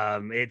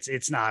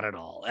 It's not at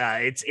all.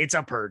 It's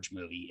a Purge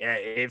movie.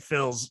 It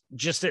feels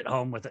just at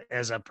home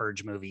as a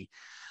Purge movie.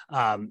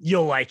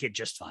 You'll like it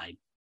just fine.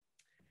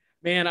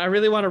 Man, I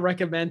really want to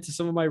recommend to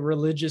some of my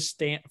religious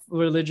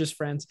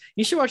friends,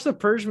 you should watch the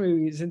Purge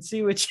movies and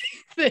see what you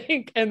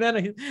think, and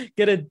then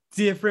get a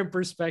different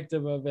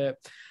perspective of it.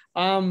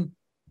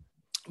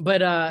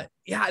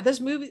 This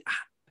movie,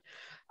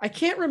 I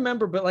can't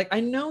remember, but like,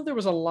 I know there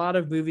was a lot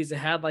of movies that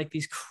had like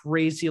these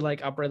crazy,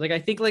 like upright, like I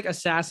think like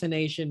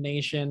Assassination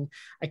Nation.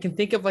 I can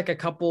think of like a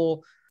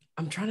couple.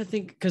 I'm trying to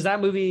think, because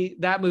that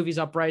movie's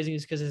Uprising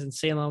is because it's in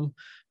Salem,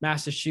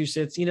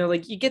 Massachusetts.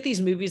 Like you get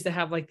these movies that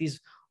have like these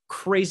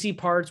crazy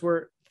parts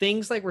where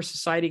things like where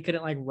society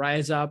couldn't like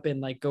rise up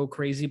and like go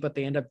crazy, but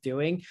they end up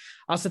doing.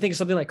 I also think of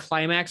something like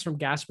Climax from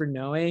Gaspar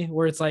Noé,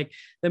 where it's like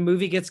the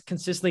movie gets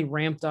consistently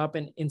ramped up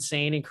and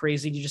insane and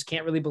crazy. You just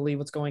can't really believe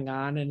what's going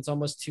on, and it's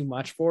almost too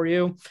much for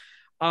you.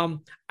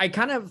 I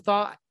kind of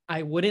thought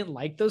I wouldn't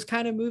like those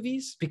kind of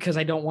movies because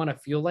I don't want to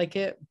feel like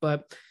it,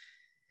 but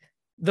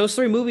those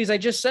three movies I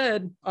just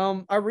said,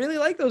 I really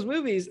like those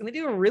movies, and they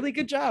do a really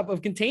good job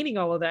of containing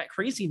all of that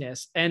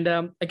craziness.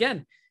 And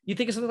again, you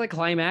think of something like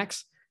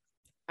Climax,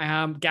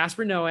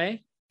 Gaspar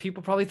Noé,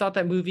 people probably thought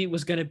that movie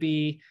was going to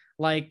be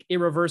like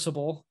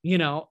irreversible,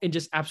 and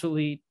just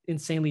absolutely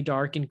insanely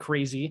dark and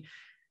crazy.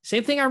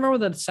 Same thing I remember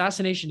with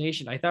Assassination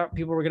Nation. I thought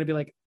people were going to be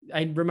like,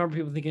 I remember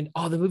people thinking,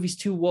 oh, the movie's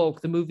too woke.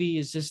 The movie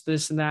is just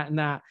this and that and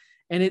that.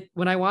 And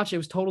when I watched it, it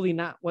was totally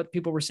not what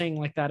people were saying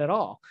like that at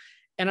all.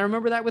 And I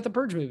remember that with the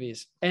Purge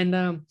movies. And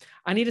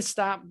I need to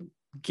stop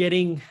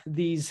getting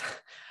these.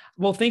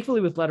 Well,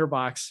 thankfully with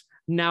Letterboxd,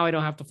 now I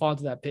don't have to fall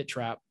into that pit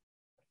trap.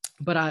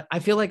 But I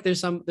feel like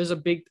there's a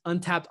big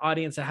untapped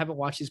audience that haven't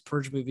watched these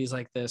Purge movies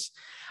like this.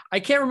 I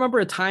can't remember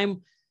a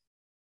time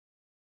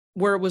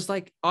where it was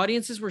like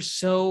audiences were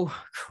so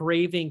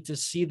craving to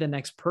see the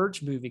next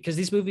Purge movie, because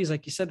these movies,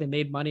 like you said, they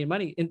made money.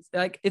 And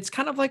like it's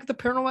kind of like the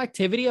Paranormal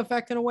Activity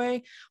effect in a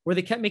way, where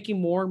they kept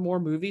making more and more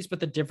movies, but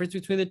the difference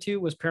between the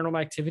two was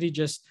Paranormal Activity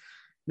just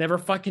never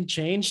fucking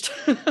changed.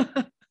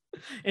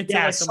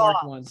 Until like the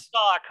Mark ones.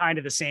 Saw kind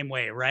of the same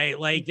way, right?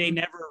 Like they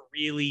never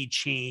really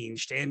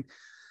changed. And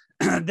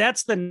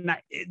that's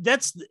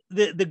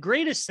the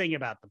greatest thing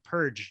about the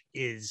Purge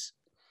is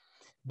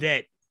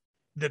that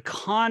the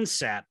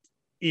concept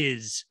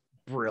is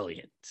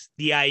brilliant.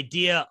 The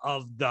idea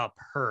of the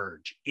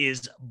Purge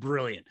is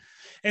brilliant.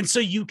 And so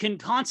you can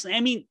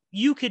constantly,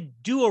 you could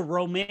do a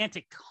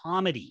romantic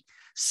comedy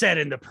set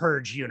in the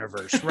Purge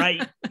universe, right?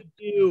 You could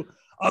do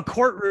a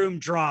courtroom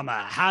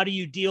drama. How do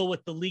you deal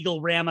with the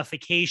legal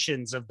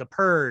ramifications of the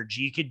Purge?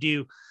 You could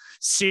do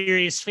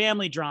serious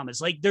family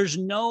dramas. Like there's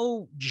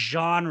no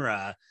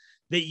genre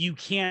that you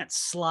can't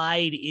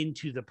slide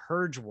into the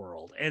Purge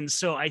world. And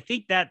so I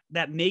think that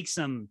makes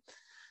them,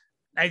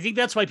 I think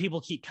that's why people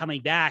keep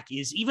coming back,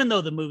 is even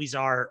though the movies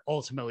are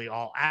ultimately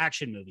all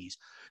action movies,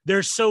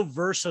 they're so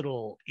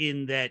versatile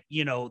in that,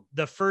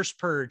 the first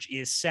Purge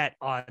is set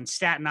on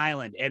Staten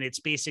Island, and it's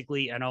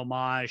basically an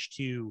homage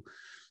to,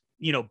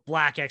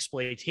 Black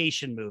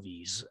exploitation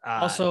movies.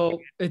 Also,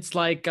 it's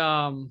like,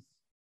 oh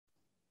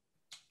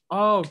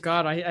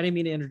God, I didn't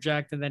mean to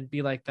interject and then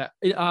be like that.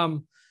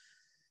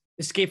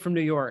 Escape from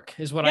New York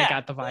is what I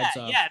got the vibes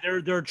of. Yeah,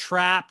 they're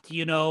trapped,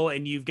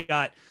 and you've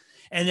got,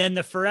 and then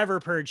the Forever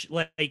Purge,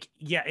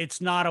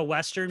 it's not a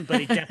Western, but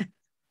it definitely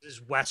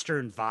is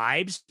Western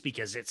vibes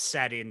because it's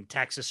set in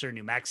Texas or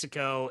New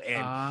Mexico.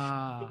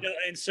 And,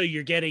 and so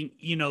you're getting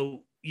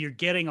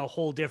a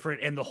whole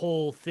different, and the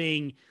whole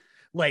thing,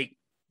 like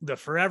the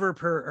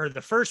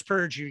the first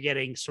Purge, you're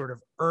getting sort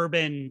of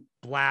urban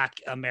Black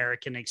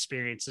American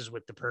experiences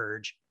with the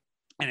Purge.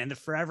 And in the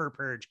Forever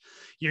Purge,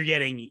 you're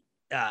getting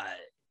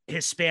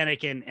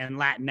Hispanic and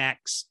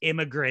Latinx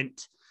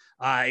immigrant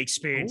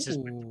experiences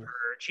with the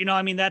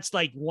Purge. That's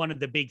like one of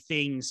the big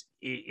things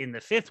in the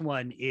fifth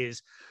one,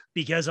 is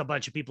because a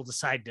bunch of people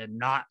decide to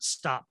not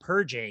stop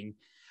purging.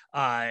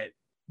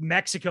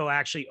 Mexico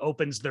actually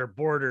opens their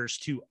borders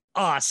to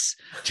us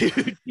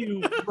to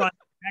run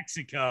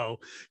Mexico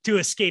to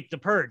escape the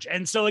Purge.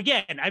 And so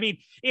again, it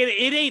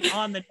ain't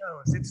on the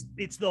nose.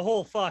 It's the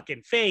whole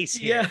fucking face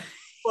here.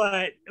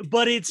 Yeah.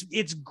 But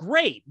it's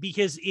great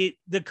because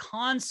the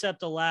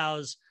concept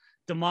allows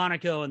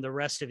DeMonico and the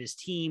rest of his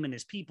team and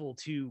his people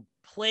to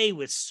play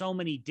with so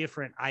many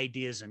different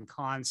ideas and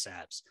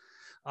concepts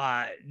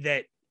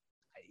that,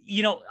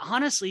 you know,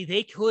 honestly,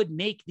 they could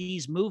make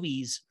these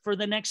movies for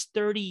the next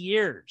 30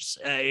 years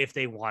if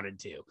they wanted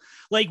to.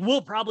 Like,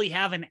 we'll probably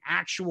have an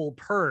actual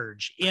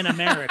Purge in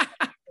America.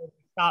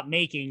 Stop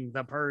making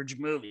the Purge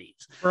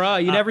movies. Bro,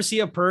 you never see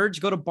a Purge?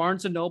 Go to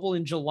Barnes & Noble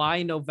in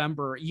July,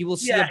 November. You will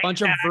see a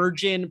bunch of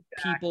virgin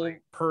people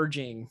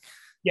purging.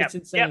 Yeah, it's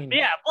insane.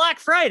 Yeah, Black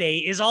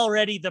Friday is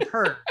already the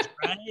Purge,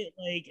 right?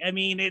 Like, I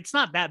mean, it's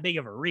not that big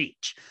of a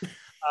reach.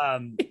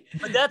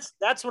 But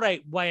that's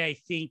why I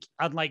think,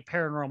 unlike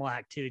Paranormal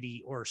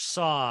Activity or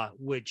Saw,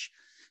 which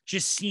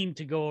just seem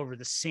to go over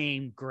the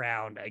same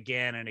ground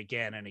again and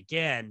again and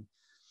again,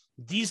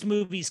 these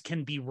movies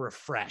can be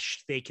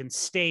refreshed. They can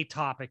stay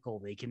topical.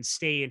 They can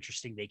stay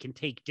interesting. They can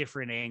take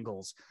different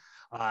angles.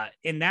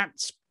 And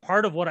that's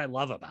part of what I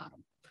love about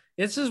them.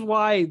 This is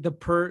why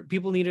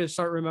people need to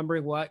start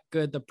remembering what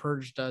good the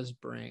Purge does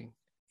bring,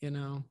 you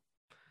know?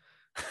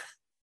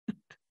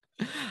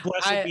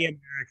 Blessed be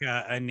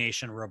America, a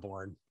nation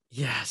reborn.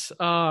 Yes.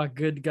 Oh,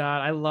 good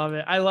God. I love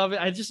it. I love it.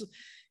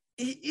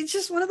 It's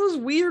just one of those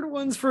weird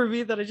ones for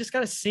me that I just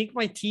got to sink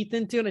my teeth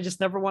into and I just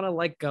never want to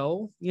let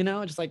go. You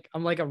know, just like,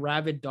 I'm like a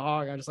rabid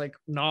dog. I'm just like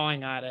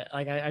gnawing at it.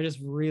 Like, I just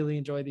really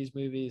enjoy these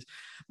movies.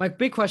 My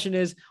big question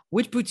is,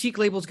 which boutique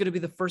label is going to be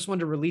the first one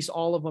to release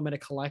all of them in a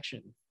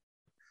collection?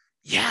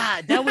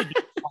 Yeah, that would be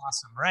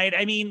awesome, right?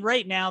 I mean,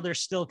 right now they're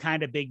still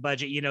kind of big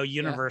budget. You know,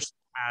 Universal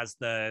has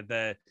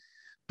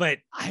but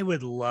I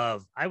would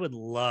love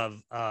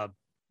a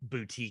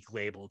boutique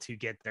label to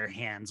get their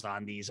hands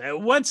on these.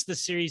 Once the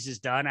series is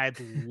done, I'd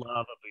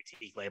love a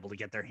boutique label to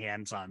get their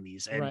hands on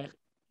these and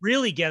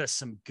really get us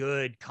some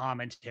good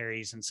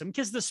commentaries and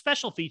because the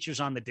special features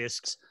on the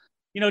discs,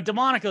 you know,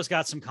 DeMonico's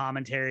got some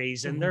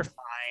commentaries and they're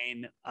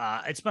fine.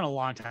 It's been a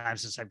long time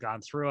since I've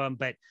gone through them,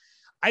 but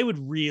I would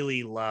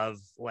really love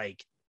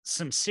like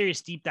some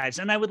serious deep dives.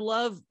 And I would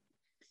love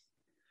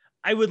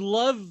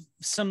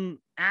some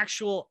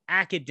actual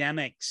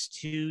academics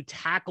to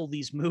tackle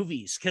these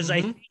movies. Cause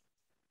I think,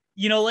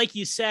 you know, like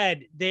you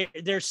said,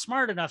 they're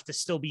smart enough to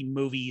still be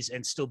movies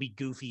and still be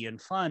goofy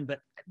and fun, but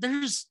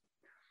there's,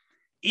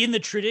 in the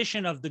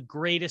tradition of the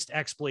greatest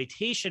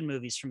exploitation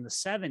movies from the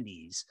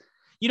 70s,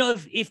 you know,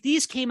 if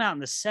these came out in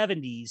the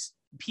 70s,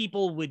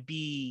 people would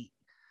be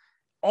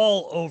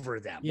all over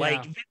them. Yeah.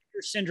 Like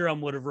Vinegar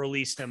Syndrome would have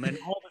released them and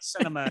all the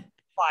cinema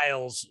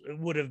files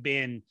would have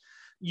been,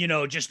 you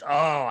know, just,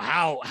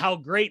 oh, how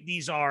great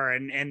these are.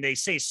 And they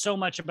say so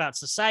much about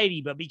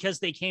society, but because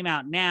they came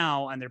out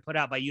now and they're put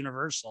out by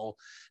Universal,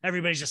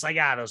 everybody's just like,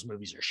 those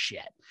movies are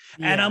shit.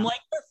 Yeah. And I'm like,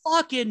 they're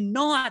fucking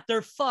not,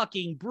 they're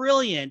fucking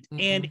brilliant.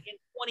 And in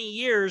 20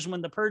 years,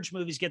 when the Purge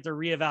movies get their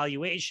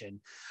reevaluation,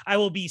 I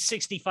will be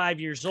 65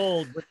 years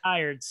old,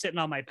 retired, sitting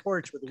on my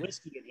porch with a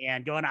whiskey in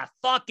hand going, I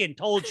fucking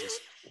told you.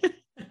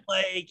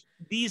 Like,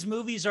 these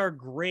movies are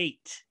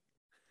great.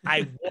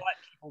 I want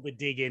people to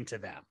dig into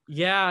them.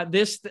 Yeah,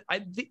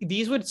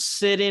 these would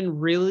sit in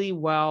really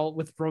well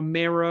with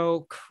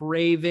Romero,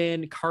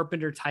 Craven,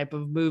 Carpenter type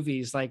of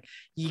movies. Like,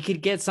 you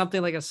could get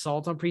something like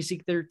Assault on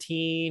Precinct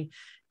 13.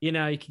 You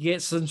know, you could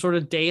get some sort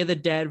of Day of the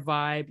Dead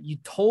vibe. You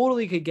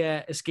totally could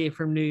get Escape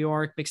from New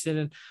York mixed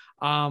in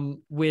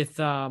with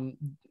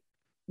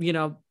you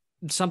know,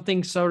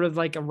 something sort of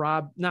like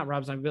not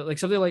Rob Zombie, but like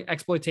something like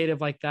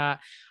exploitative like that.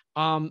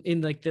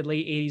 In like the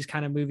late 80s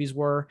kind of movies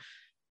were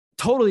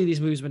totally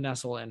these movies would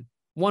nestle in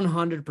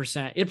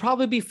 100%. It'd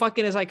probably be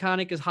fucking as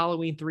iconic as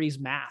Halloween 3's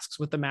masks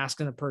with the Mask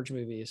and the Purge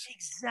movies.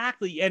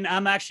 Exactly. And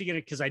I'm actually going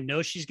to, because I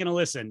know she's going to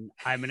listen,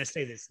 I'm going to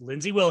say this.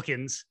 Lindsay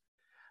Wilkins,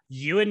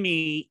 You and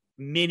Me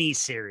mini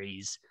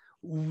series,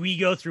 we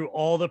go through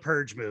all the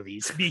Purge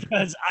movies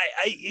because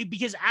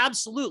because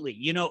absolutely,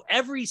 you know,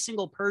 every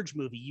single Purge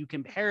movie, you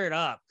can pair it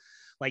up.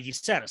 Like you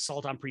said,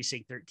 Assault on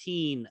Precinct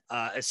 13,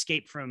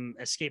 Escape from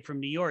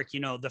New York,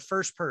 you know, the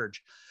first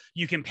Purge,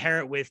 you can pair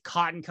it with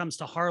Cotton Comes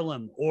to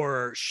Harlem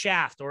or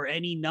Shaft or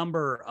any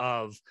number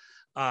of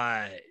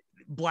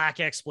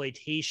black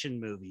exploitation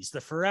movies. The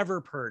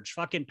Forever Purge,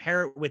 fucking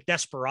pair it with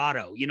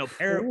Desperado, you know,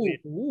 pair it with,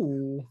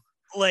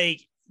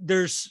 like,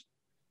 there is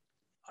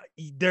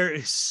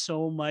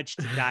so much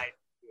to dive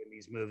into in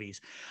these movies.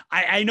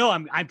 I know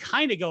I'm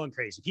kind of going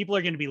crazy. People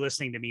are going to be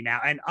listening to me now.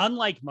 And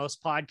unlike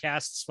most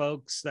podcasts,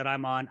 folks, that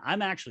I'm on,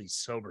 I'm actually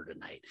sober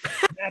tonight.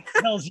 That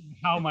tells you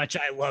how much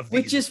I love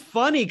these. Which is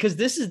funny because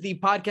this is the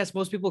podcast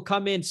most people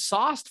come in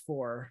sauced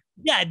for.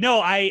 Yeah,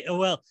 no, I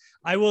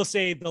will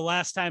say the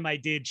last time I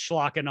did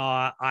Schlock and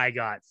Awe, I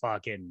got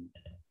fucking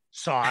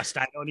sauced.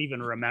 I don't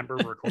even remember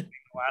recording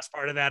the last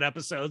part of that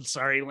episode.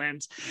 Sorry,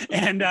 Linz.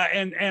 And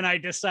I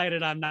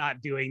decided I'm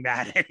not doing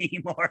that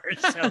anymore.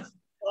 So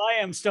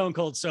I am stone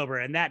cold sober.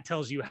 And that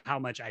tells you how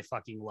much I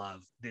fucking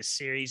love this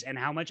series and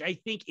how much I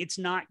think it's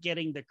not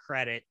getting the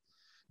credit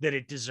that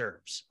it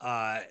deserves.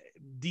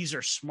 These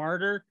are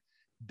smarter,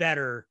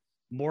 better,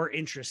 more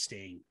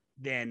interesting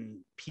than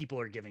people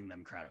are giving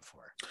them credit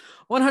for.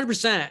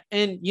 100%.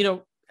 And, you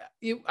know,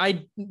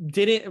 I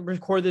didn't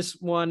record this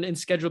one in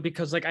schedule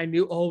because like I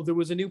knew, there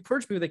was a new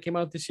Purge movie that came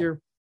out this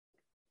year.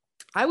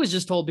 I was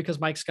just told because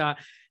Mike Scott,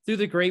 through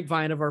the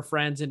grapevine of our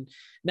friends and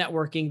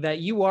networking, that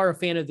you are a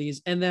fan of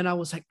these. And then I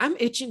was like, I'm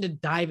itching to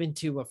dive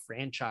into a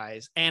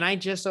franchise. And I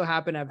just so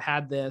happen to have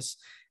had this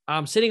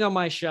sitting on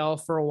my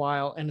shelf for a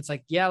while. And it's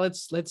like, yeah,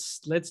 let's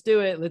do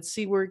it. Let's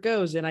see where it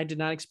goes. And I did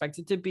not expect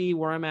it to be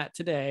where I'm at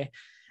today.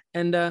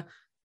 And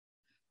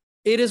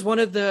it is one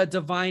of the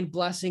divine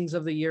blessings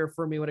of the year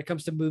for me when it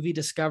comes to movie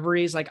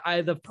discoveries. Like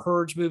the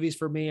Purge movies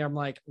for me, I'm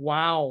like,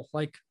 wow.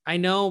 Like I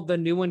know the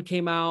new one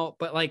came out,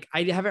 but like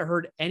I haven't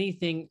heard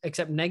anything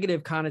except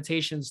negative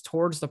connotations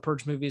towards the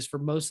Purge movies for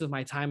most of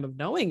my time of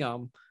knowing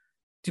them.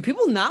 Do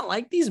people not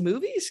like these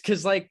movies?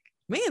 Cause like,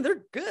 man,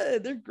 they're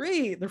good. They're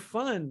great. They're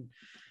fun.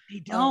 They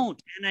don't.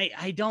 And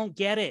I don't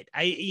get it.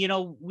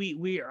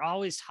 We are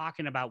always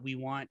talking about, we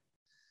want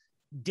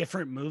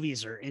different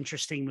movies or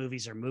interesting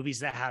movies or movies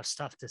that have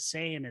stuff to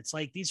say, and it's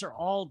like these are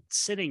all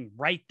sitting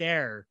right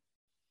there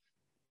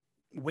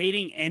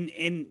waiting.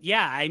 And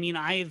yeah, I mean,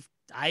 I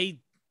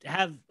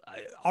have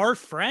our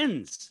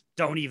friends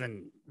don't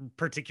even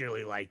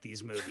particularly like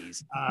these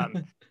movies,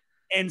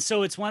 and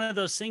so it's one of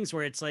those things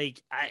where it's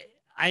like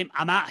I'm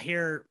out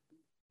here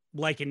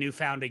like a new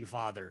founding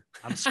father.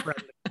 I'm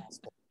spreading the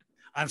gospel.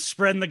 I'm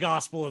spreading the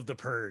gospel of the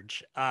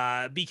Purge,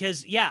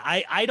 because yeah,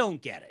 I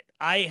don't get it.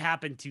 I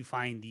happen to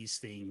find these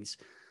things.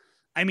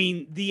 I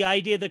mean, the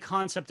idea, the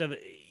concept of,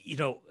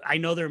 I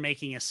know they're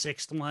making a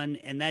 6th one,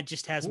 and that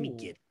just has me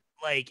get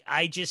like,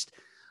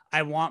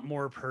 I want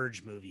more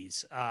Purge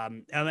movies.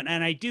 And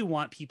I do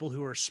want people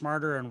who are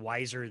smarter and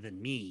wiser than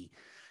me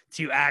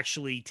to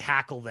actually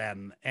tackle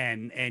them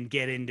and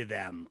get into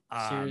them.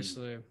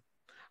 Seriously.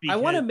 Because... I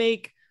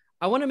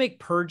want to make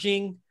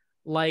purging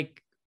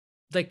like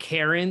the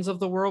Karens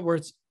of the world, where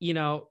it's,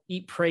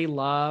 eat, pray,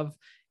 love,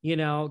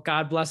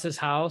 God bless his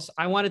house.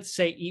 I wanted to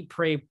say eat,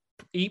 pray,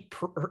 eat,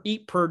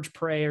 purge,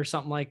 pray, or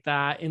something like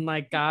that. And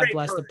like, God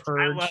bless the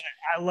purge.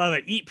 I love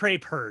it. Eat, pray,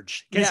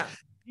 purge. Because,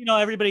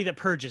 everybody that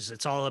purges,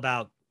 it's all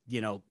about,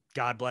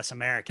 God bless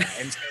America.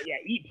 And so, yeah,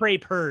 eat, pray,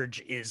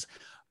 purge is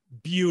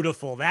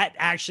beautiful. That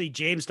actually,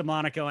 James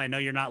DeMonico, I know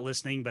you're not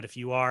listening, but if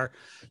you are,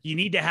 you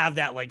need to have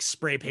that like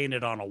spray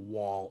painted on a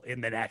wall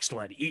in the next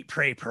one. Eat,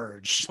 pray,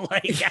 purge.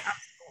 Like,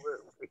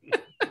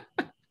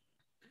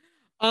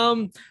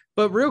 absolutely.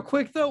 But real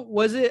quick though,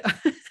 was it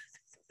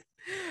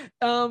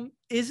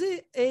is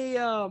it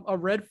a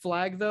red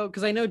flag though?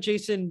 Because I know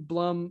Jason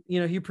Blum,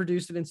 he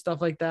produced it and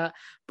stuff like that.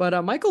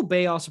 But Michael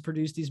Bay also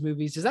produced these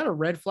movies. Is that a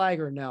red flag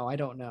or no? I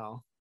don't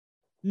know.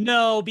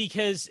 No,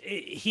 because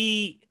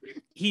they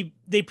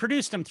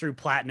produced them through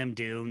Platinum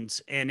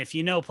Dunes, and if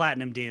you know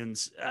Platinum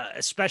Dunes,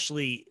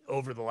 especially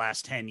over the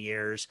last 10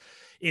 years,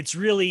 it's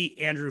really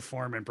Andrew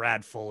Form and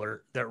Brad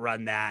Fuller that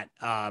run that.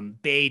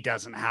 Bay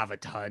doesn't have a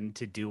ton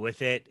to do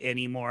with it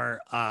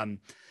anymore. And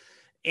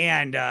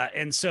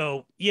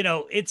so,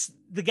 it's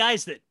the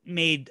guys that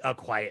made A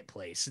Quiet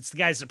Place. It's the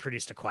guys that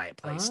produced A Quiet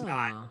Place,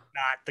 not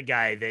the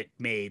guy that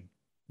made,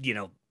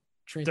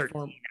 13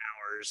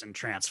 Hours and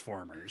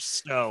Transformers.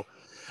 So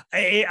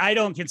I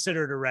don't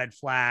consider it a red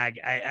flag.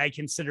 I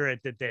consider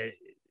it that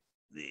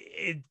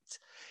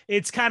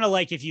it's kind of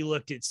like if you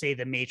looked at, say,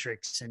 The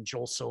Matrix and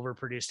Joel Silver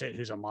produced it,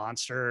 who's a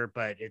monster,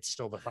 but it's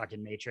still the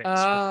fucking Matrix.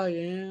 Oh,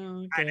 yeah.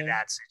 Okay. Kind of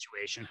that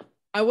situation.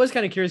 I was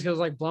kind of curious because I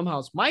was like,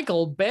 Blumhouse,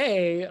 Michael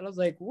Bay. And I was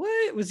like,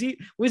 what? Was he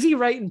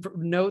writing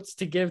notes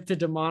to give to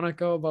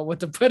DeMonico about what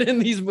to put in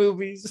these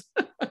movies?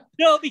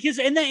 No, because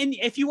and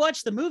if you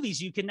watch the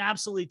movies, you can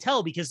absolutely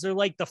tell because they're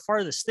like the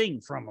farthest thing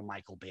from a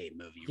Michael Bay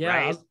movie,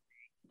 right?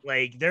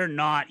 Like they're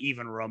not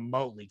even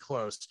remotely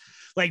close.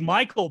 Like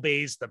Michael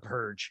Bay's The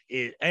Purge,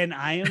 and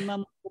I am a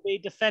Michael Bay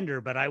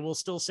defender, but I will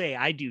still say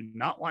I do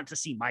not want to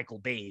see Michael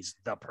Bay's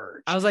The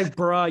Purge. I was like,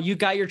 bruh, you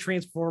got your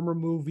Transformer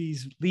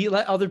movies.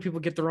 Let other people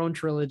get their own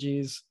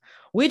trilogies.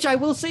 Which I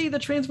will say the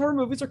Transformer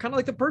movies are kind of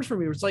like The Purge for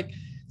me. It's like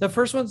the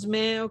first one's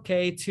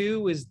okay,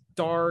 2 is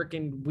dark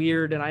and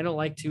weird, and I don't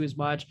like 2 as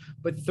much.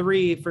 But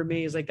 3 for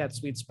me is like that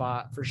sweet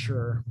spot for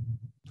sure.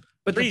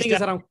 But the thing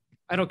is, I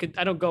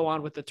don't go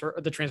on with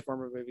the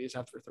Transformer movies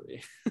after 3.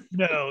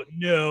 No,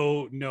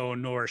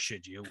 nor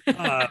should you.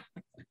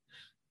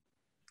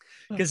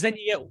 Because then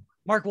you get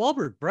Mark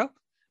Wahlberg, bro.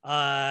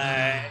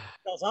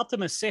 Tells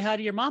Optimus, say hi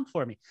to your mom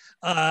for me.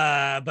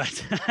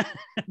 But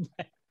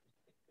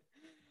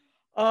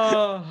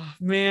oh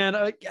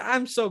man,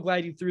 I'm so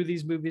glad you threw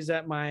these movies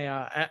at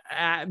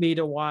me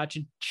to watch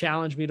and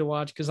challenged me to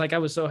watch, because like I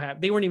was so happy.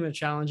 They weren't even a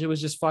challenge, it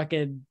was just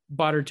fucking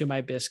butter to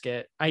my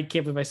biscuit. I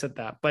can't believe I said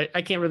that, but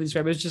I can't really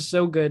describe it. It's just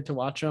so good to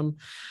watch them.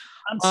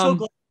 I'm so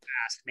glad you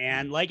asked,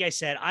 man. Like I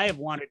said, I have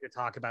wanted to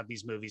talk about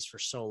these movies for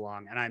so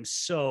long, and I'm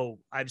so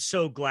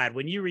glad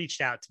when you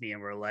reached out to me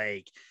and were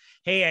like,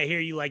 hey, I hear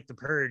you like The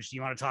Purge. Do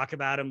you want to talk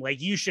about him? Like,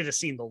 you should have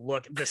seen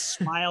the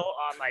smile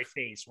on my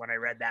face when I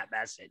read that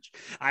message.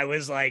 I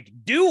was like,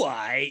 do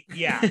I?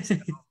 Yeah. So,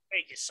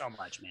 thank you so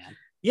much, man.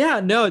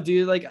 Yeah, no,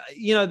 dude. Like,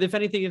 if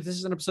anything, if this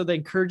is an episode that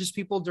encourages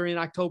people during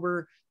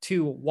October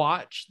to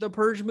watch the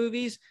Purge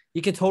movies,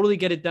 you can totally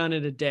get it done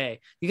in a day.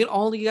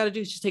 All you got to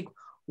do is just take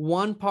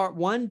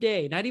one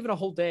day, not even a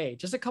whole day,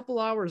 just a couple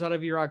hours out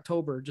of your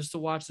October just to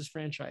watch this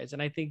franchise.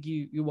 And I think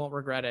you won't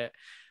regret it.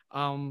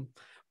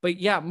 But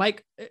yeah,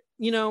 Mike,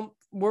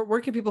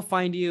 where can people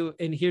find you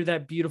and hear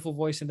that beautiful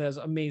voice and those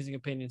amazing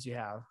opinions you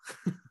have?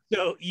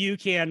 So you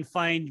can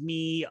find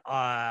me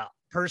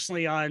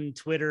personally on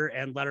Twitter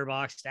and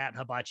Letterboxd at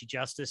Hibachi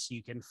Justice.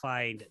 You can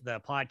find the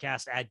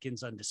podcast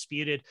Adkins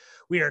Undisputed.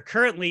 We are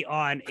currently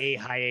on a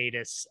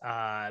hiatus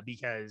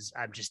because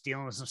I'm just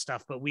dealing with some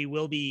stuff, but we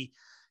will be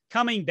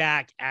coming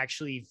back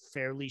actually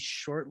fairly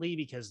shortly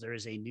because there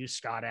is a new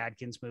Scott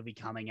Adkins movie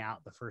coming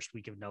out the first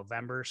week of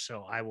November.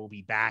 So I will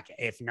be back,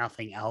 if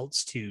nothing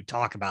else, to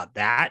talk about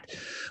that.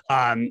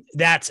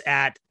 That's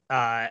at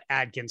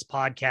Adkins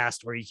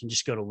Podcast, or you can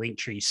just go to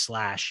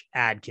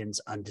Linktree/Adkins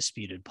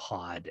Undisputed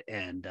Pod,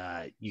 and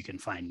you can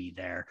find me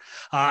there.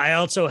 I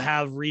also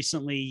have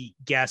recently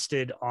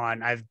guested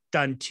on, I've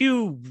done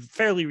 2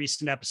 fairly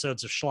recent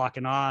episodes of Schlock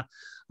and Awe,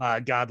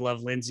 God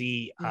Love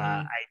Lindsay.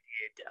 I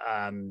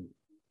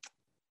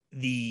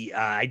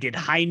did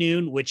High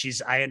Noon, which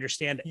is, I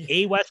understand,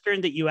 a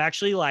Western that you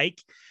actually like,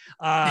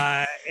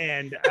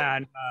 and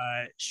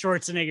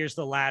Schwarzenegger's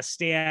The Last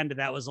Stand.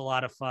 That was a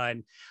lot of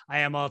fun. I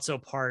am also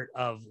part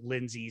of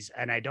Lindsay's,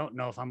 and I don't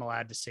know if I'm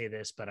allowed to say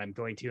this, but I'm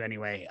going to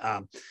anyway.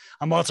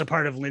 I'm also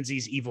part of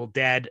Lindsay's Evil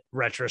Dead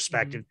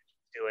retrospective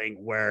doing,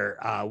 where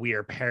we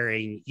are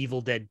pairing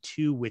Evil Dead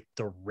 2 with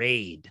The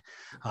Raid,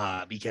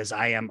 because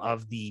I am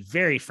of the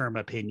very firm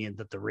opinion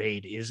that The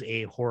Raid is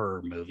a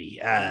horror movie.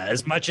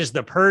 As much as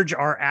The Purge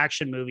are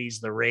action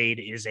movies, The Raid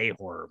is a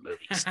horror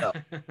movie. So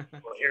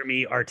you'll hear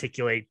me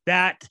articulate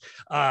that.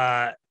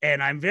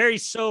 And I'm very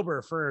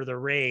sober for The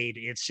Raid.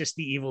 It's just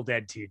the Evil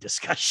Dead 2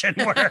 discussion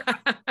where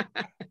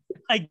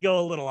I go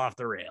a little off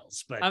the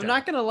rails. But I'm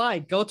not gonna lie,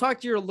 go talk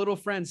to your little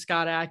friend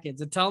Scott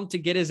Adkins and tell him to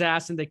get his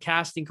ass into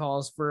casting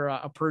calls for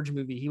a Purge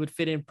movie. He would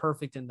fit in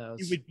perfect in those.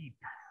 He would be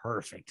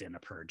perfect in a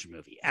Purge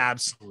movie.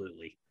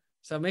 Absolutely.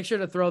 So make sure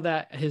to throw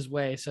that his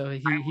way. So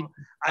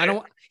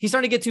he's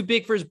starting to get too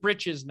big for his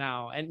britches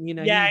now. And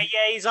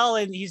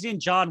he's in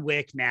John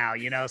Wick now,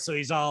 so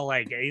he's all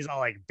like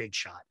big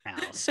shot now.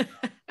 So.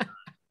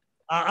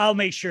 I'll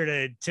make sure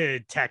to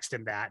text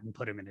him that and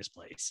put him in his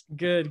place.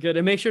 Good.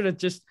 And make sure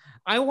to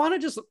I want to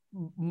just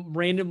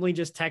randomly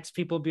just text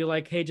people, be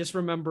like, hey, just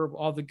remember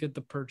all the good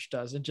the Purge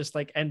does, and just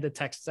like end the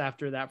texts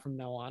after that from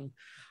now on.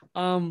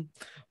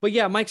 But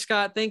yeah, Mike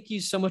Scott, thank you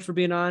so much for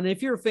being on.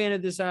 If you're a fan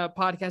of this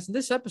podcast and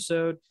this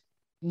episode,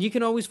 you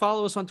can always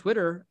follow us on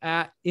Twitter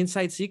at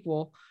Inside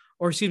Sequel,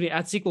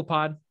 at Sequel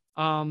Pod.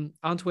 On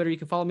Twitter, you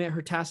can follow me at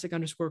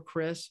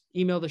Hertastic_Chris.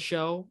 Email the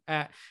show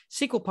at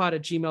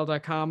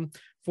sequelpod@gmail.com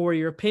for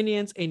your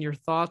opinions and your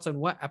thoughts on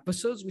what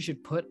episodes we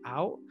should put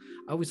out.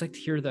 I always like to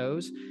hear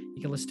those. You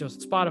can listen to us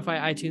on Spotify,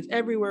 iTunes,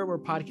 everywhere where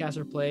podcasts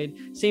are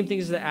played. Same thing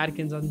as the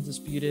Adkins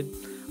Undisputed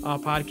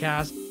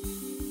podcast.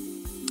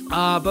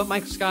 But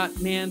Mike Scott,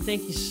 man,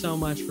 thank you so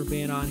much for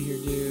being on here,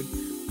 dude.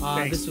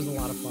 This was a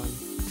lot of fun.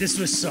 This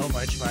was so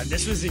much fun.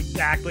 This was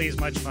exactly as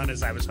much fun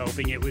as I was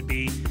hoping it would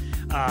be.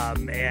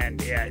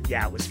 And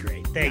it was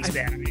great. Thanks,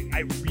 man.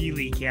 I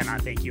really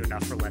cannot thank you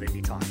enough for letting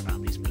me talk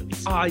about these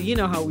movies. You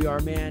know how we are,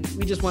 man.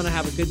 We just want to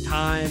have a good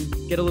time,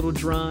 get a little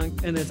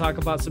drunk, and then talk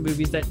about some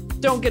movies that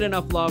don't get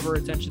enough love or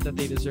attention that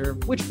they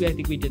deserve, which I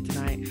think we did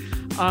tonight.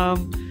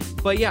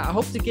 But yeah, I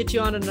hope to get you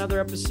on another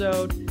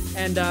episode.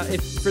 And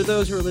if for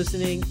those who are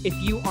listening, if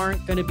you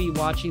aren't going to be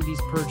watching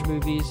these Purge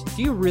movies,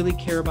 do you really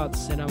care about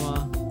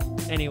cinema?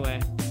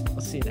 Anyway,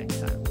 I'll see you next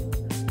time.